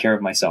to take care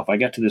of myself. I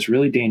got to this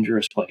really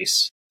dangerous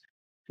place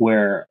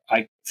where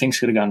things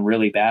could have gone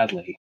really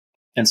badly.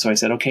 And so I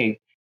said, okay,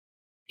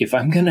 if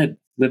I'm going to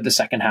live the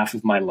second half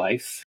of my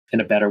life in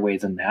a better way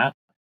than that,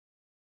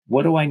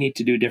 what do I need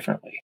to do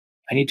differently?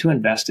 I need to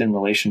invest in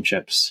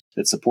relationships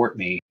that support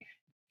me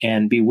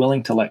and be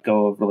willing to let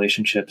go of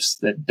relationships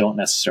that don't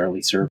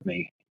necessarily serve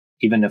me,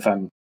 even if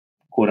I'm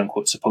quote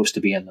unquote supposed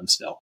to be in them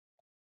still.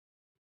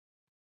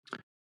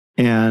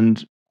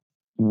 And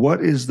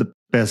what is the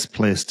best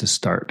place to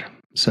start?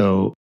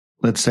 So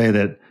let's say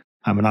that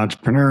I'm an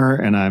entrepreneur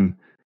and I'm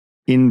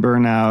in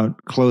burnout,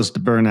 close to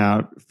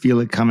burnout, feel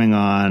it coming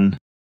on,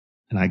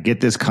 and I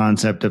get this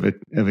concept of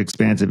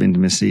expansive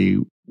intimacy.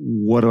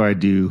 What do I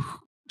do?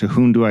 To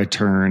whom do I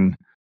turn?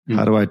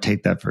 How do I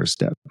take that first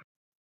step?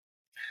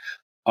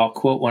 I'll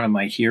quote one of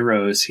my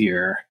heroes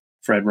here,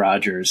 Fred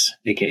Rogers,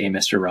 aka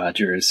Mr.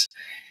 Rogers,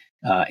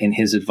 in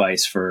his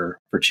advice for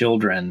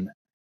children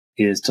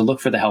is to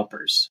look for the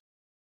helpers.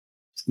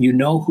 You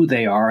know who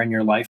they are in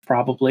your life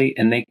probably,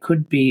 and they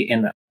could be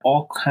in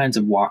all kinds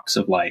of walks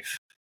of life.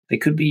 They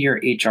could be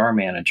your HR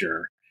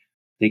manager.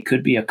 They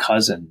could be a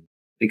cousin.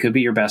 They could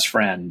be your best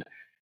friend.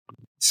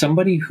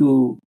 Somebody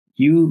who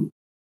you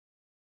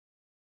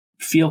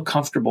feel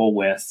comfortable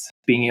with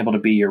being able to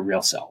be your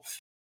real self,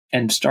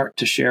 and start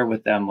to share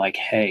with them like,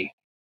 hey,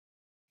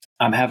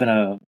 I'm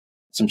having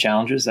some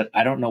challenges that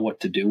I don't know what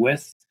to do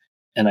with,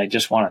 and I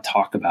just want to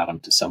talk about them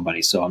to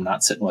somebody so I'm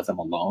not sitting with them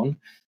alone.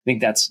 I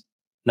think that's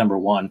number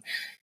one.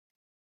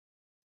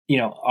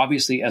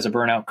 Obviously as a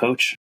burnout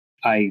coach,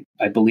 I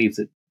believe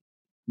that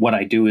what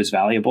I do is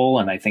valuable,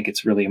 and I think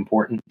it's really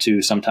important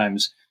to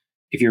sometimes,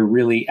 if you're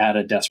really at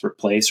a desperate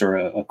place or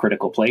a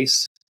critical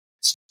place,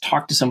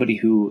 talk to somebody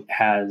who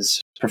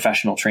has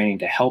professional training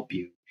to help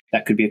you.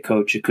 That could be a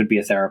coach. It could be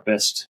a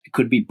therapist. It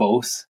could be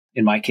both.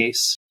 In my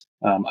case,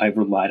 I've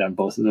relied on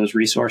both of those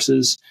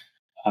resources.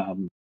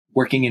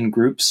 Working in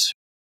groups,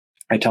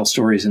 I tell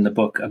stories in the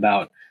book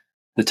about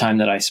the time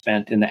that I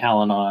spent in the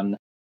Al-Anon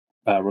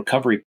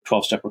recovery,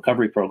 12-step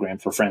recovery program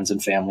for friends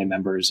and family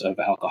members of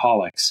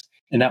alcoholics.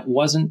 And that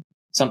wasn't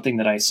something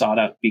that I sought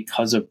out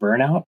because of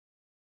burnout.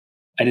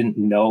 I didn't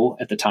know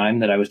at the time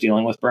that I was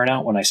dealing with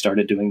burnout when I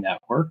started doing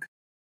that work.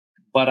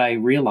 But I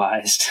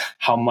realized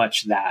how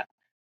much that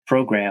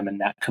program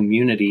and that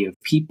community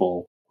of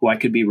people who I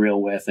could be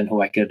real with and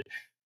who I could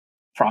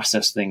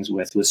process things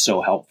with was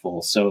so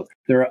helpful. So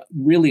there are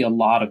really a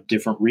lot of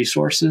different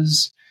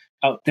resources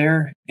out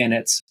there. And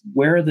it's,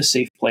 where are the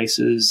safe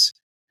places?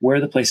 Where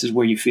are the places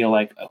where you feel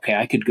like, okay,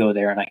 I could go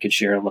there and I could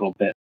share a little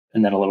bit,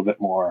 and then a little bit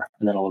more,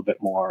 and then a little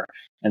bit more,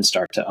 and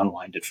start to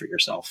unwind it for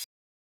yourself.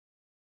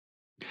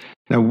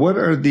 Now, what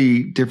are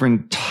the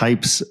different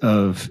types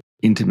of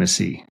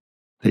intimacy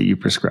that you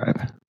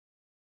prescribe?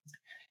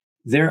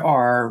 There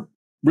are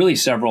really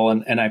several,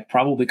 and I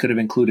probably could have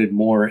included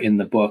more in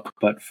the book,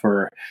 but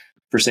for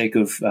sake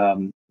of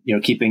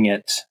keeping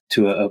it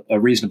to a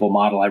reasonable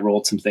model, I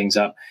rolled some things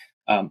up.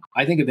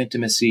 I think of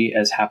intimacy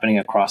as happening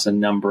across a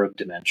number of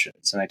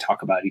dimensions, and I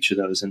talk about each of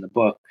those in the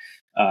book.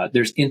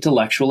 There's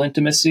intellectual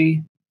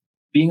intimacy.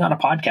 Being on a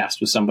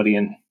podcast with somebody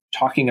and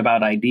talking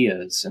about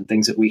ideas and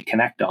things that we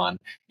connect on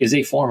is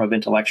a form of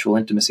intellectual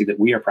intimacy that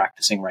we are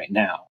practicing right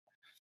now.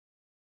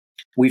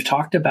 we've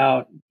talked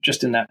about,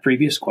 just in that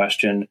previous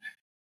question,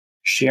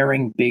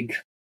 sharing big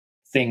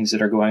things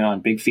that are going on,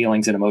 big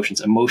feelings and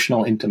emotions,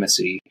 emotional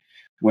intimacy,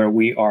 where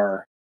we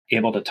are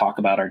able to talk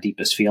about our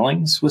deepest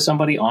feelings with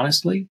somebody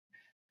honestly.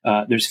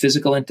 There's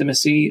physical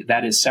intimacy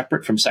that is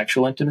separate from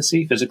sexual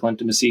intimacy. Physical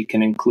intimacy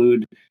can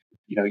include,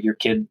 your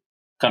kid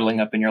cuddling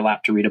up in your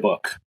lap to read a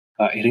book.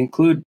 It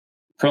include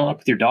curling up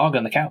with your dog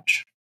on the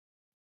couch.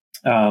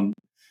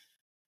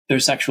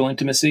 There's sexual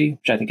intimacy,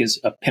 which I think is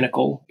a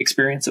pinnacle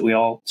experience that we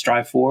all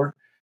strive for.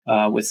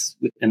 With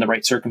in the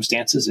right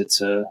circumstances,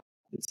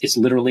 it's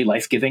literally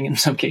life-giving in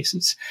some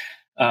cases.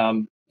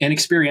 And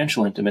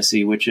experiential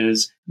intimacy, which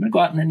is I'm going to go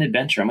out on an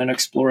adventure. I'm going to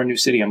explore a new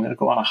city. I'm going to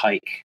go on a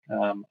hike.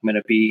 I'm going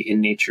to be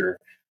in nature.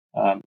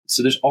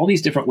 So there's all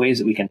these different ways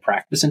that we can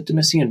practice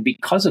intimacy. And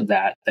because of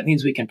that, that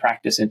means we can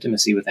practice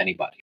intimacy with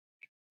anybody.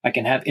 I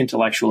can have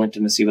intellectual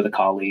intimacy with a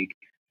colleague.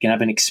 I can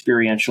have an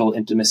experiential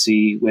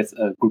intimacy with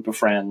a group of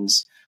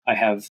friends. I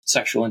have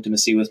sexual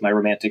intimacy with my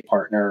romantic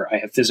partner. I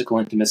have physical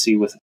intimacy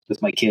with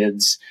my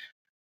kids.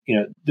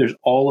 There's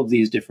all of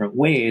these different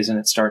ways, and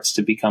it starts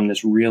to become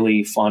this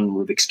really fun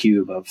Rubik's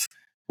Cube of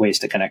ways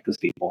to connect with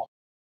people.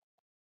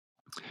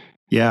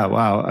 Yeah,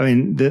 wow. I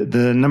mean,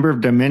 the number of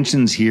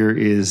dimensions here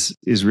is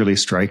really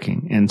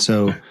striking. And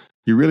so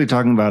you're really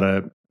talking about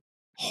a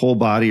whole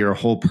body or a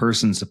whole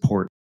person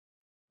support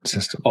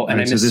system. Oh, and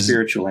right? I missed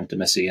spiritual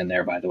intimacy in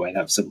there, by the way.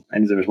 I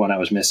knew there was one I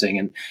was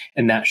missing,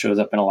 and that shows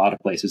up in a lot of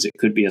places. It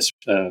could be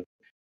a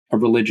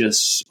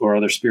religious or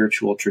other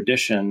spiritual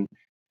tradition.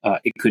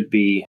 It could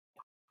be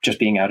just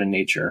being out in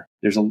nature.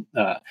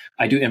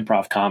 I do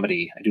improv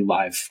comedy. I do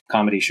live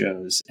comedy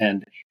shows,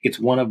 and it's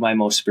one of my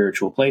most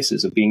spiritual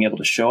places of being able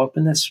to show up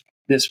in this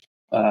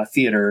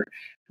theater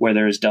where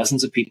there's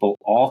dozens of people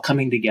all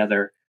coming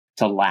together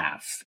to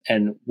laugh.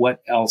 And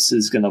what else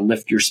is going to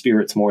lift your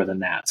spirits more than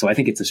that? So I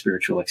think it's a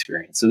spiritual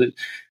experience. So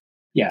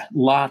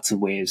lots of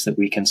ways that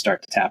we can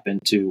start to tap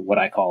into what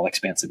I call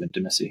expansive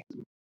intimacy.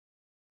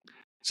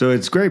 So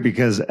it's great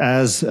because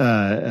as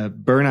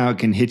burnout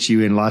can hit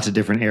you in lots of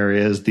different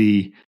areas,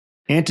 the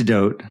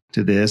antidote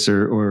to this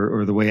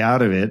or the way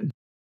out of it,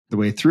 the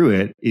way through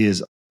it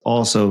is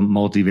also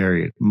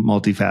multivariate,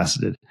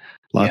 multifaceted,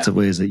 lots of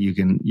ways that you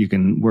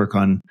can work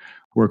on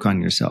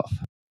yourself.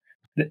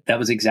 That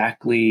was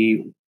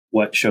exactly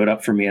what showed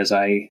up for me as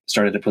I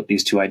started to put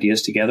these two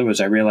ideas together. Was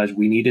I realized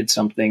we needed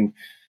something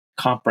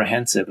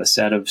comprehensive, a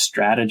set of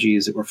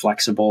strategies that were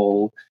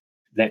flexible,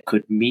 that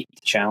could meet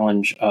the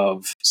challenge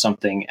of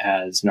something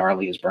as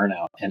gnarly as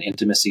burnout, and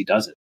intimacy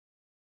does it.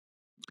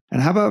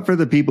 And how about for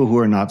the people who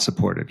are not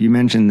supportive? You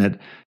mentioned that,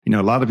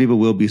 a lot of people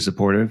will be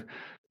supportive,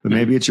 but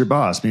maybe it's your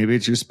boss, maybe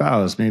it's your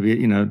spouse,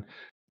 maybe,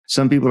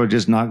 some people are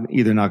just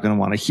either not going to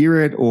want to hear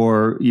it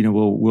or,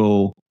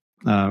 will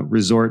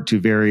resort to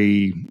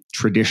very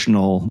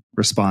traditional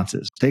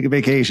responses. Take a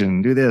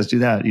vacation, do this, do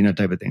that,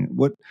 type of thing.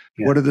 What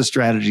are the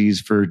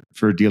strategies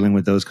for dealing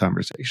with those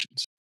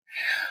conversations?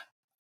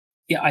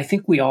 Yeah, I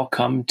think we all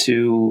come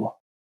to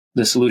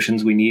the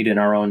solutions we need in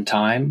our own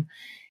time.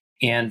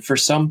 And for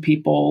some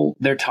people,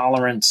 their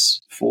tolerance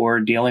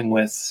for dealing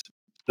with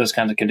those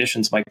kinds of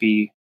conditions might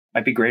be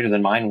greater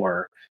than mine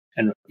were.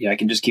 And I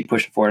can just keep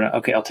pushing forward.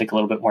 Okay, I'll take a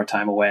little bit more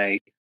time away.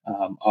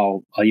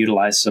 I'll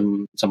utilize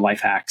some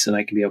life hacks, and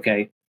I can be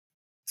okay.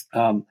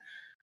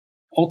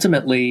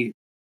 Ultimately,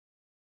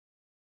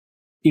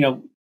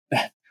 I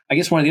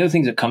guess one of the other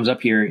things that comes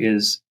up here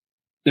is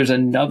there's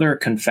another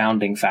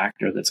confounding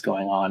factor that's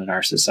going on in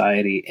our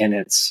society, and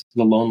it's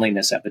the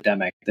loneliness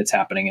epidemic that's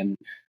happening in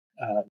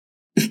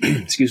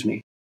excuse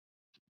me.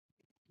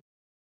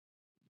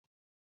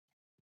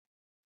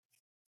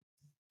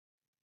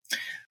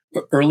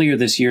 Earlier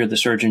this year, the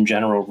Surgeon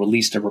General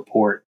released a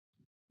report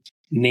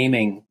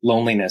naming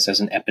loneliness as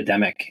an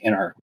epidemic in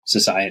our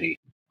society.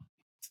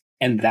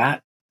 And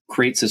that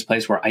creates this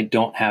place where I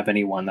don't have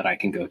anyone that I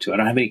can go to. I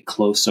don't have any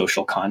close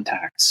social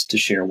contacts to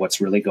share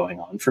what's really going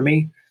on for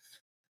me.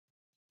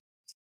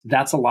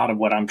 That's a lot of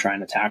what I'm trying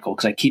to tackle,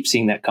 because I keep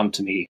seeing that come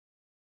to me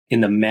in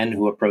the men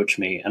who approach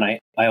me. And I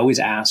always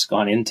ask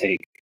on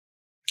intake,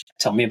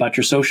 tell me about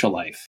your social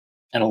life.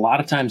 And a lot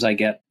of times I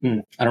get,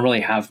 I don't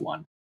really have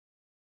one.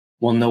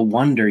 Well, no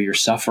wonder you're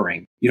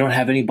suffering. You don't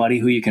have anybody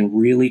who you can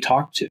really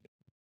talk to.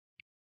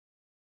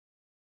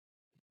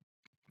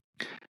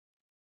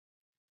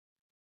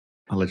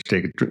 I'll let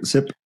you take a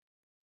sip.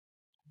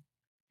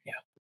 Yeah.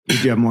 Do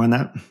you have more on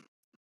that?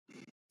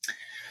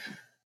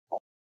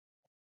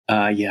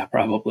 Yeah,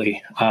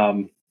 probably.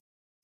 I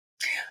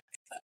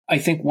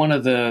think one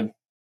of the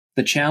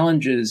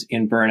challenges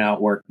in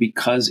burnout work,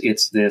 because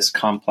it's this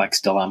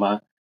complex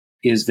dilemma,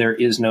 is there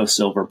is no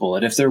silver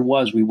bullet. If there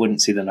was, we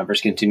wouldn't see the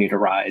numbers continue to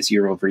rise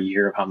year over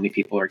year of how many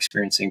people are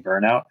experiencing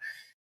burnout.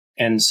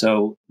 And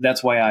so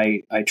that's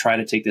why I try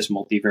to take this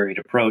multivariate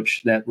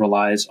approach that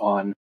relies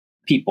on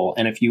people.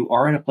 And if you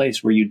are in a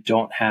place where you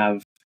don't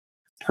have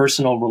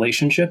personal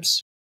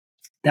relationships,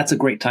 that's a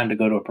great time to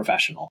go to a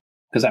professional,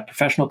 because that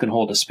professional can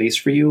hold a space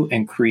for you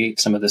and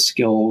create some of the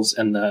skills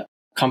and the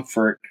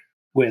comfort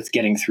with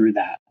getting through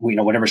that,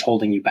 whatever's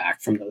holding you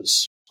back from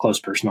those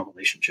close personal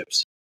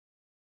relationships.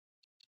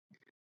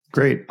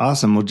 Great.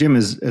 Awesome. Well, Jim,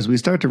 as we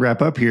start to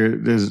wrap up here,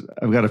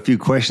 I've got a few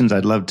questions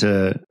I'd love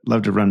to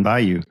run by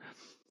you.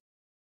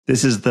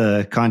 This is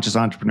the Conscious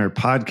Entrepreneur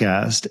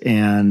podcast,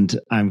 and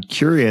I'm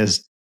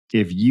curious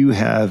if you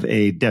have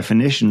a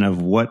definition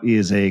of what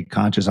is a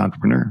conscious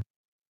entrepreneur.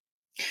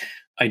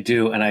 I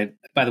do, and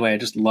by the way, I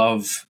just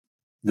love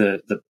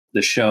the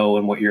show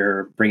and what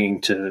you're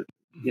bringing to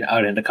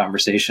out into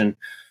conversation.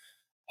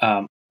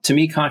 To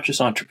me,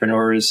 conscious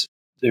entrepreneurs,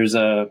 there's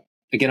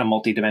again a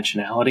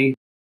multidimensionality.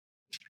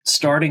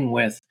 Starting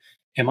with,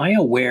 am I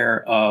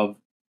aware of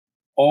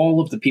all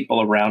of the people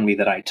around me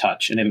that I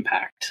touch and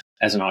impact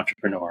as an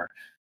entrepreneur?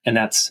 And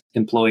that's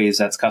employees,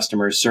 that's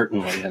customers,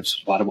 certainly.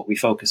 That's a lot of what we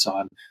focus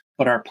on.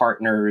 But our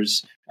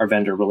partners, our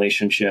vendor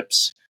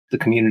relationships, the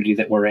community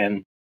that we're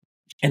in,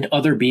 and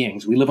other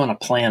beings. We live on a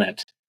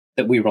planet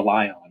that we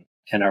rely on.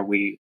 And are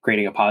we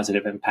creating a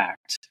positive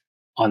impact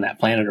on that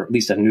planet, or at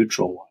least a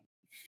neutral one?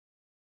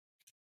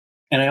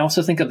 And I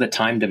also think of the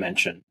time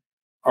dimension.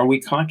 Are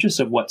we conscious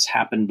of what's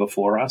happened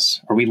before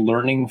us? Are we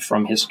learning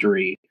from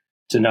history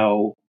to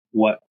know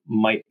what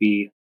might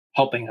be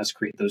helping us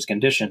create those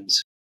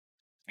conditions?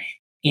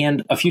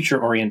 And a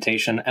future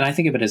orientation, and I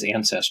think of it as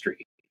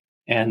ancestry.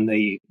 And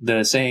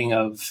the saying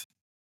of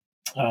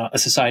a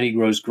society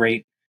grows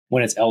great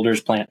when its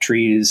elders plant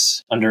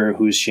trees under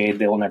whose shade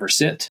they will never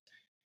sit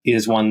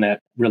is one that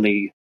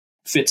really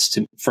fits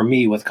for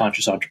me with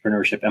conscious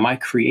entrepreneurship. Am I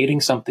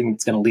creating something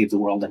that's going to leave the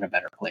world in a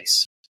better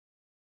place?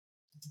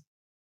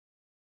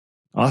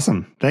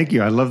 Awesome. Thank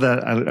you. I love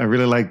that. I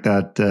really like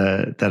that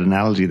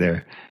analogy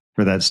there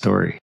for that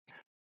story.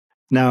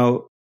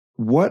 Now,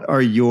 what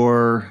are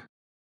your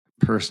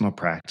personal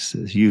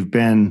practices? You've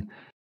been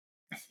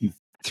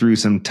through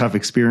some tough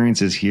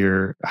experiences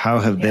here. How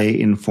have they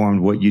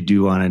informed what you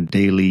do on a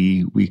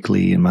daily,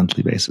 weekly, and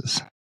monthly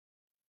basis?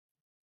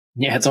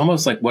 Yeah, it's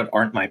almost like what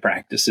aren't my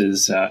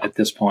practices at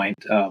this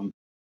point.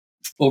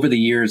 Over the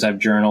years, I've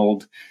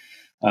journaled,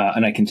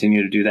 and I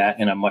continue to do that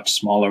in a much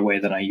smaller way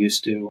than I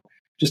used to,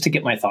 just to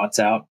get my thoughts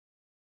out.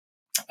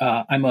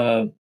 I'm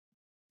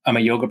a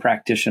yoga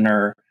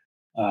practitioner,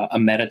 a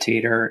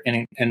meditator,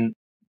 and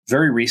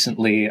very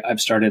recently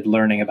I've started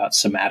learning about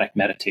somatic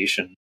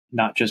meditation,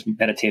 not just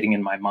meditating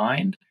in my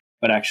mind,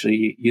 but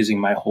actually using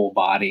my whole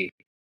body.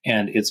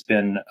 And it's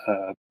been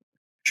a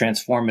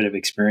transformative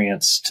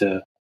experience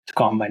to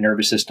calm my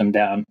nervous system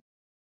down.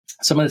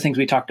 Some of the things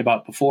we talked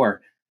about before,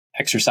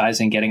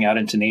 exercising, getting out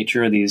into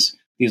nature, these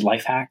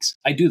life hacks,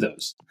 I do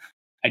those.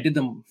 I did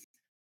them,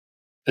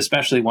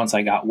 especially once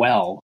I got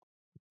well.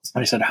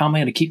 And I said, how am I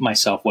going to keep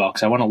myself well?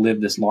 Because I want to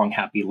live this long,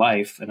 happy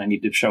life, and I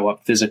need to show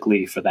up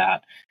physically for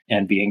that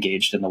and be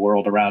engaged in the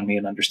world around me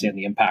and understand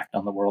the impact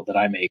on the world that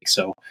I make.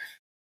 So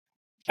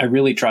I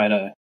really try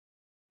to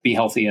be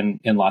healthy in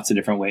lots of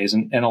different ways.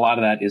 And a lot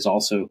of that is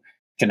also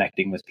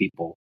connecting with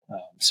people.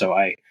 So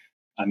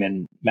I'm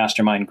in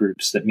mastermind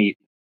groups that meet,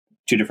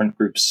 two different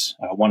groups,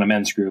 one a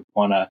men's group,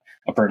 one a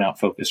burnout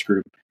focused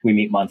group. We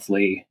meet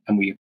monthly and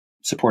we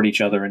support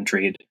each other and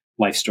trade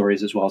life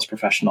stories as well as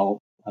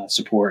professional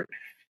support.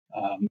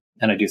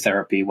 And I do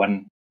therapy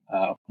when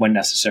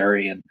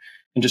necessary, and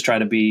just try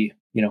to be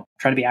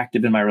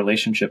active in my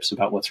relationships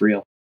about what's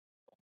real.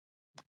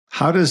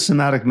 How does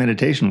somatic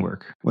meditation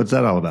work? What's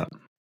that all about?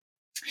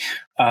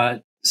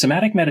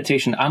 Somatic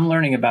meditation, I'm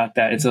learning about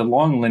that. It's a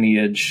long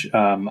lineage.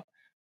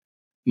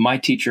 My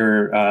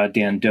teacher,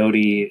 Dan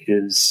Doty,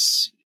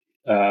 is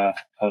a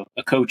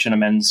coach and a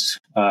men's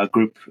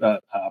group,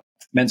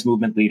 men's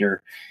movement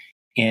leader.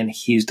 And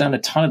he's done a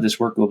ton of this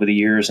work over the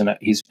years. And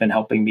he's been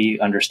helping me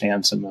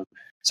understand some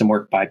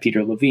work by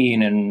Peter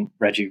Levine and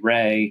Reggie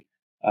Ray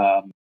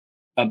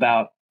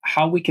about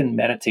how we can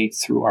meditate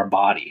through our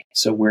body.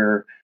 So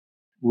we're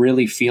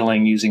really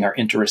using our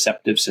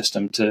interoceptive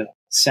system to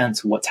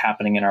sense what's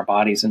happening in our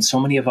bodies. And so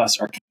many of us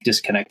are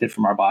disconnected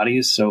from our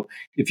bodies. So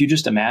if you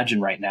just imagine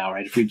right now,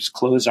 right, if we just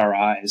close our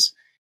eyes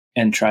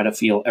and try to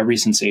feel every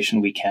sensation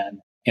we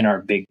can in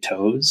our big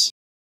toes.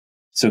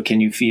 So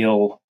can you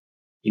feel,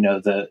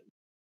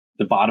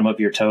 the bottom of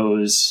your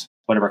toes,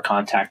 whatever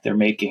contact they're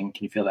making?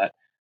 Can you feel that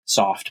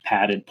soft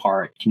padded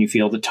part? Can you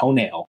feel the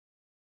toenail?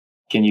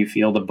 Can you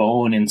feel the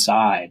bone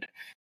inside?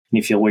 Can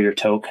you feel where your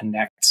toe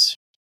connects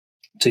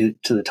to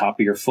the top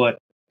of your foot?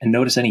 And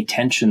notice any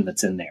tension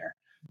that's in there.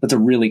 That's a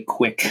really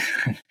quick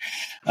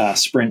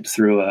sprint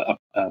through a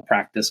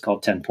practice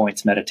called 10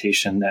 points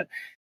meditation that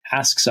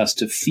asks us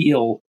to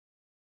feel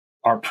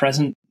our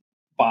present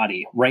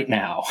body right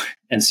now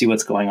and see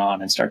what's going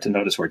on and start to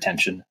notice where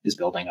tension is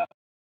building up.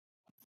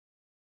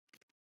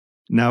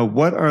 Now,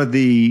 what are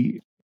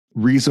the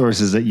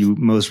resources that you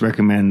most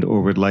recommend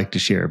or would like to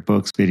share?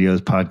 Books,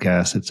 videos,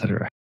 podcasts,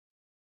 etc.,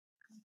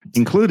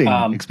 including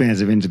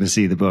Expansive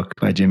Intimacy, the book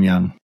by Jim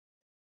Young.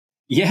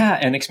 Yeah,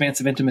 and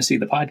Expansive Intimacy,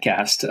 the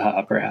podcast,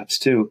 perhaps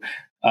too,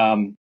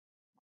 because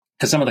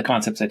some of the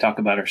concepts I talk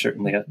about are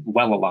certainly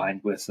well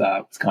aligned with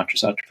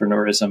conscious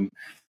entrepreneurism.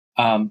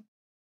 I'm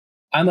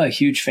a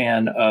huge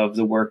fan of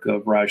the work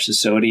of Raj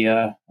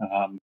Sisodia,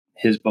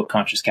 his book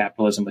Conscious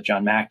Capitalism with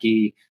John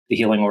Mackey, The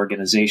Healing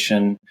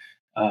Organization.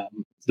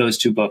 Those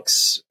two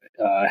books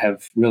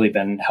have really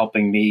been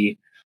helping me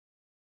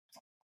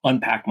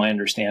unpack my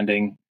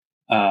understanding.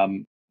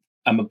 I'm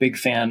a big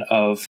fan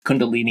of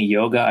Kundalini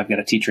yoga. I've got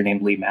a teacher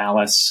named Lee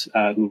Malice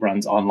who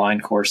runs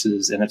online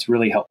courses, and it's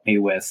really helped me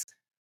with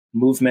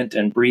movement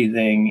and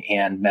breathing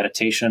and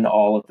meditation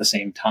all at the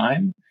same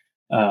time.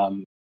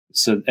 And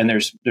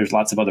there's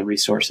lots of other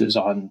resources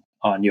on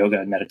yoga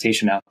and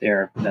meditation out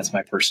there. That's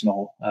my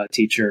personal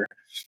teacher.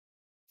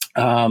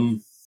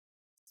 And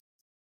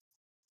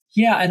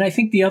I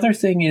think the other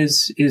thing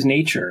is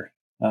nature.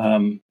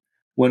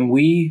 When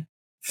we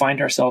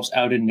find ourselves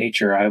out in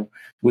nature, I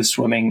was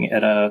swimming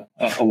at a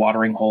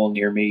watering hole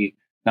near me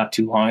not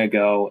too long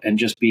ago, and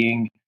just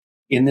being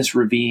in this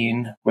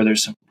ravine where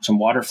there's some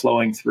water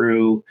flowing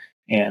through,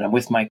 and I'm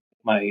with my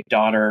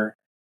daughter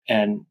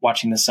and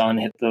watching the sun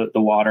hit the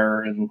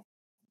water, and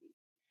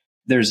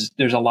there's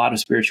a lot of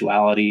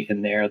spirituality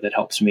in there that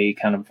helps me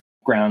kind of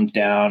ground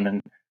down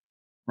and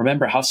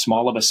remember how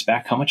small of a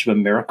speck, how much of a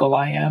miracle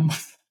I am,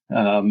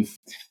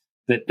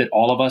 that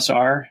all of us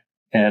are,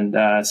 and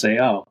say,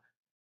 oh,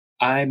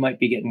 I might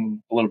be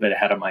getting a little bit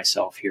ahead of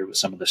myself here with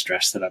some of the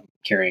stress that I'm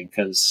carrying,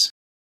 because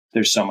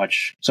there's so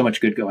much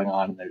good going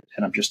on,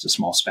 and I'm just a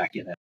small speck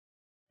in it.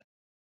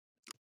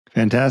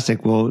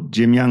 Fantastic. Well,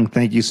 Jim Young,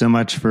 thank you so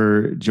much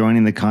for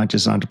joining the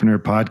Conscious Entrepreneur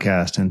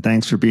podcast. And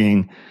thanks for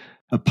being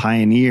a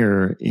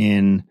pioneer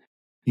in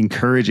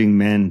encouraging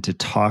men to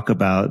talk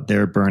about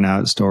their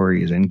burnout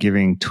stories and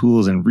giving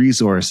tools and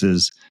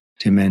resources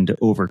to men to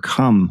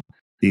overcome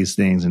these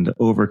things and to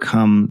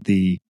overcome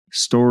the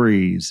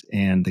stories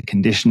and the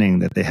conditioning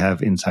that they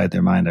have inside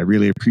their mind. I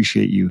really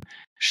appreciate you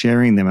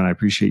sharing them, and I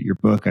appreciate your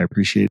book. I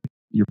appreciate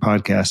your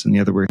podcast and the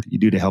other work that you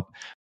do to help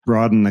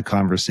broaden the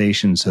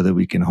conversation so that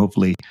we can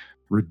hopefully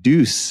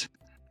reduce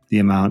the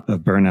amount of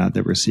burnout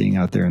that we're seeing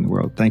out there in the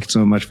world. Thank you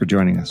so much for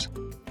joining us.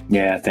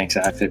 Yeah, thanks,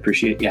 Alex. I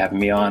appreciate you having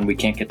me on. We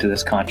can't get to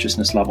this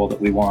consciousness level that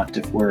we want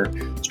if we're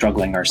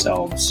struggling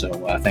ourselves. So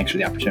thanks for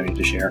the opportunity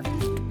to share.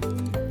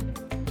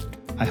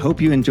 I hope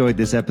you enjoyed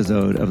this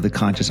episode of The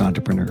Conscious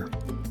Entrepreneur.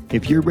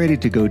 If you're ready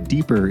to go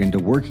deeper into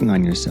working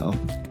on yourself,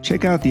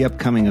 check out the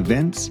upcoming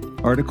events,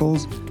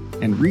 articles,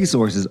 and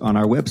resources on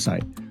our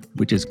website,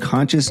 which is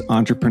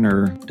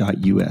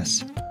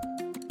consciousentrepreneur.us.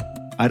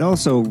 I'd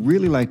also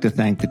really like to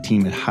thank the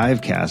team at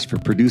Hivecast for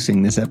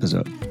producing this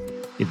episode.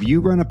 If you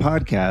run a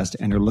podcast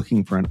and are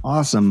looking for an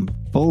awesome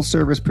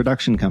full-service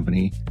production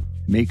company,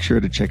 make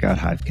sure to check out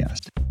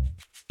Hivecast.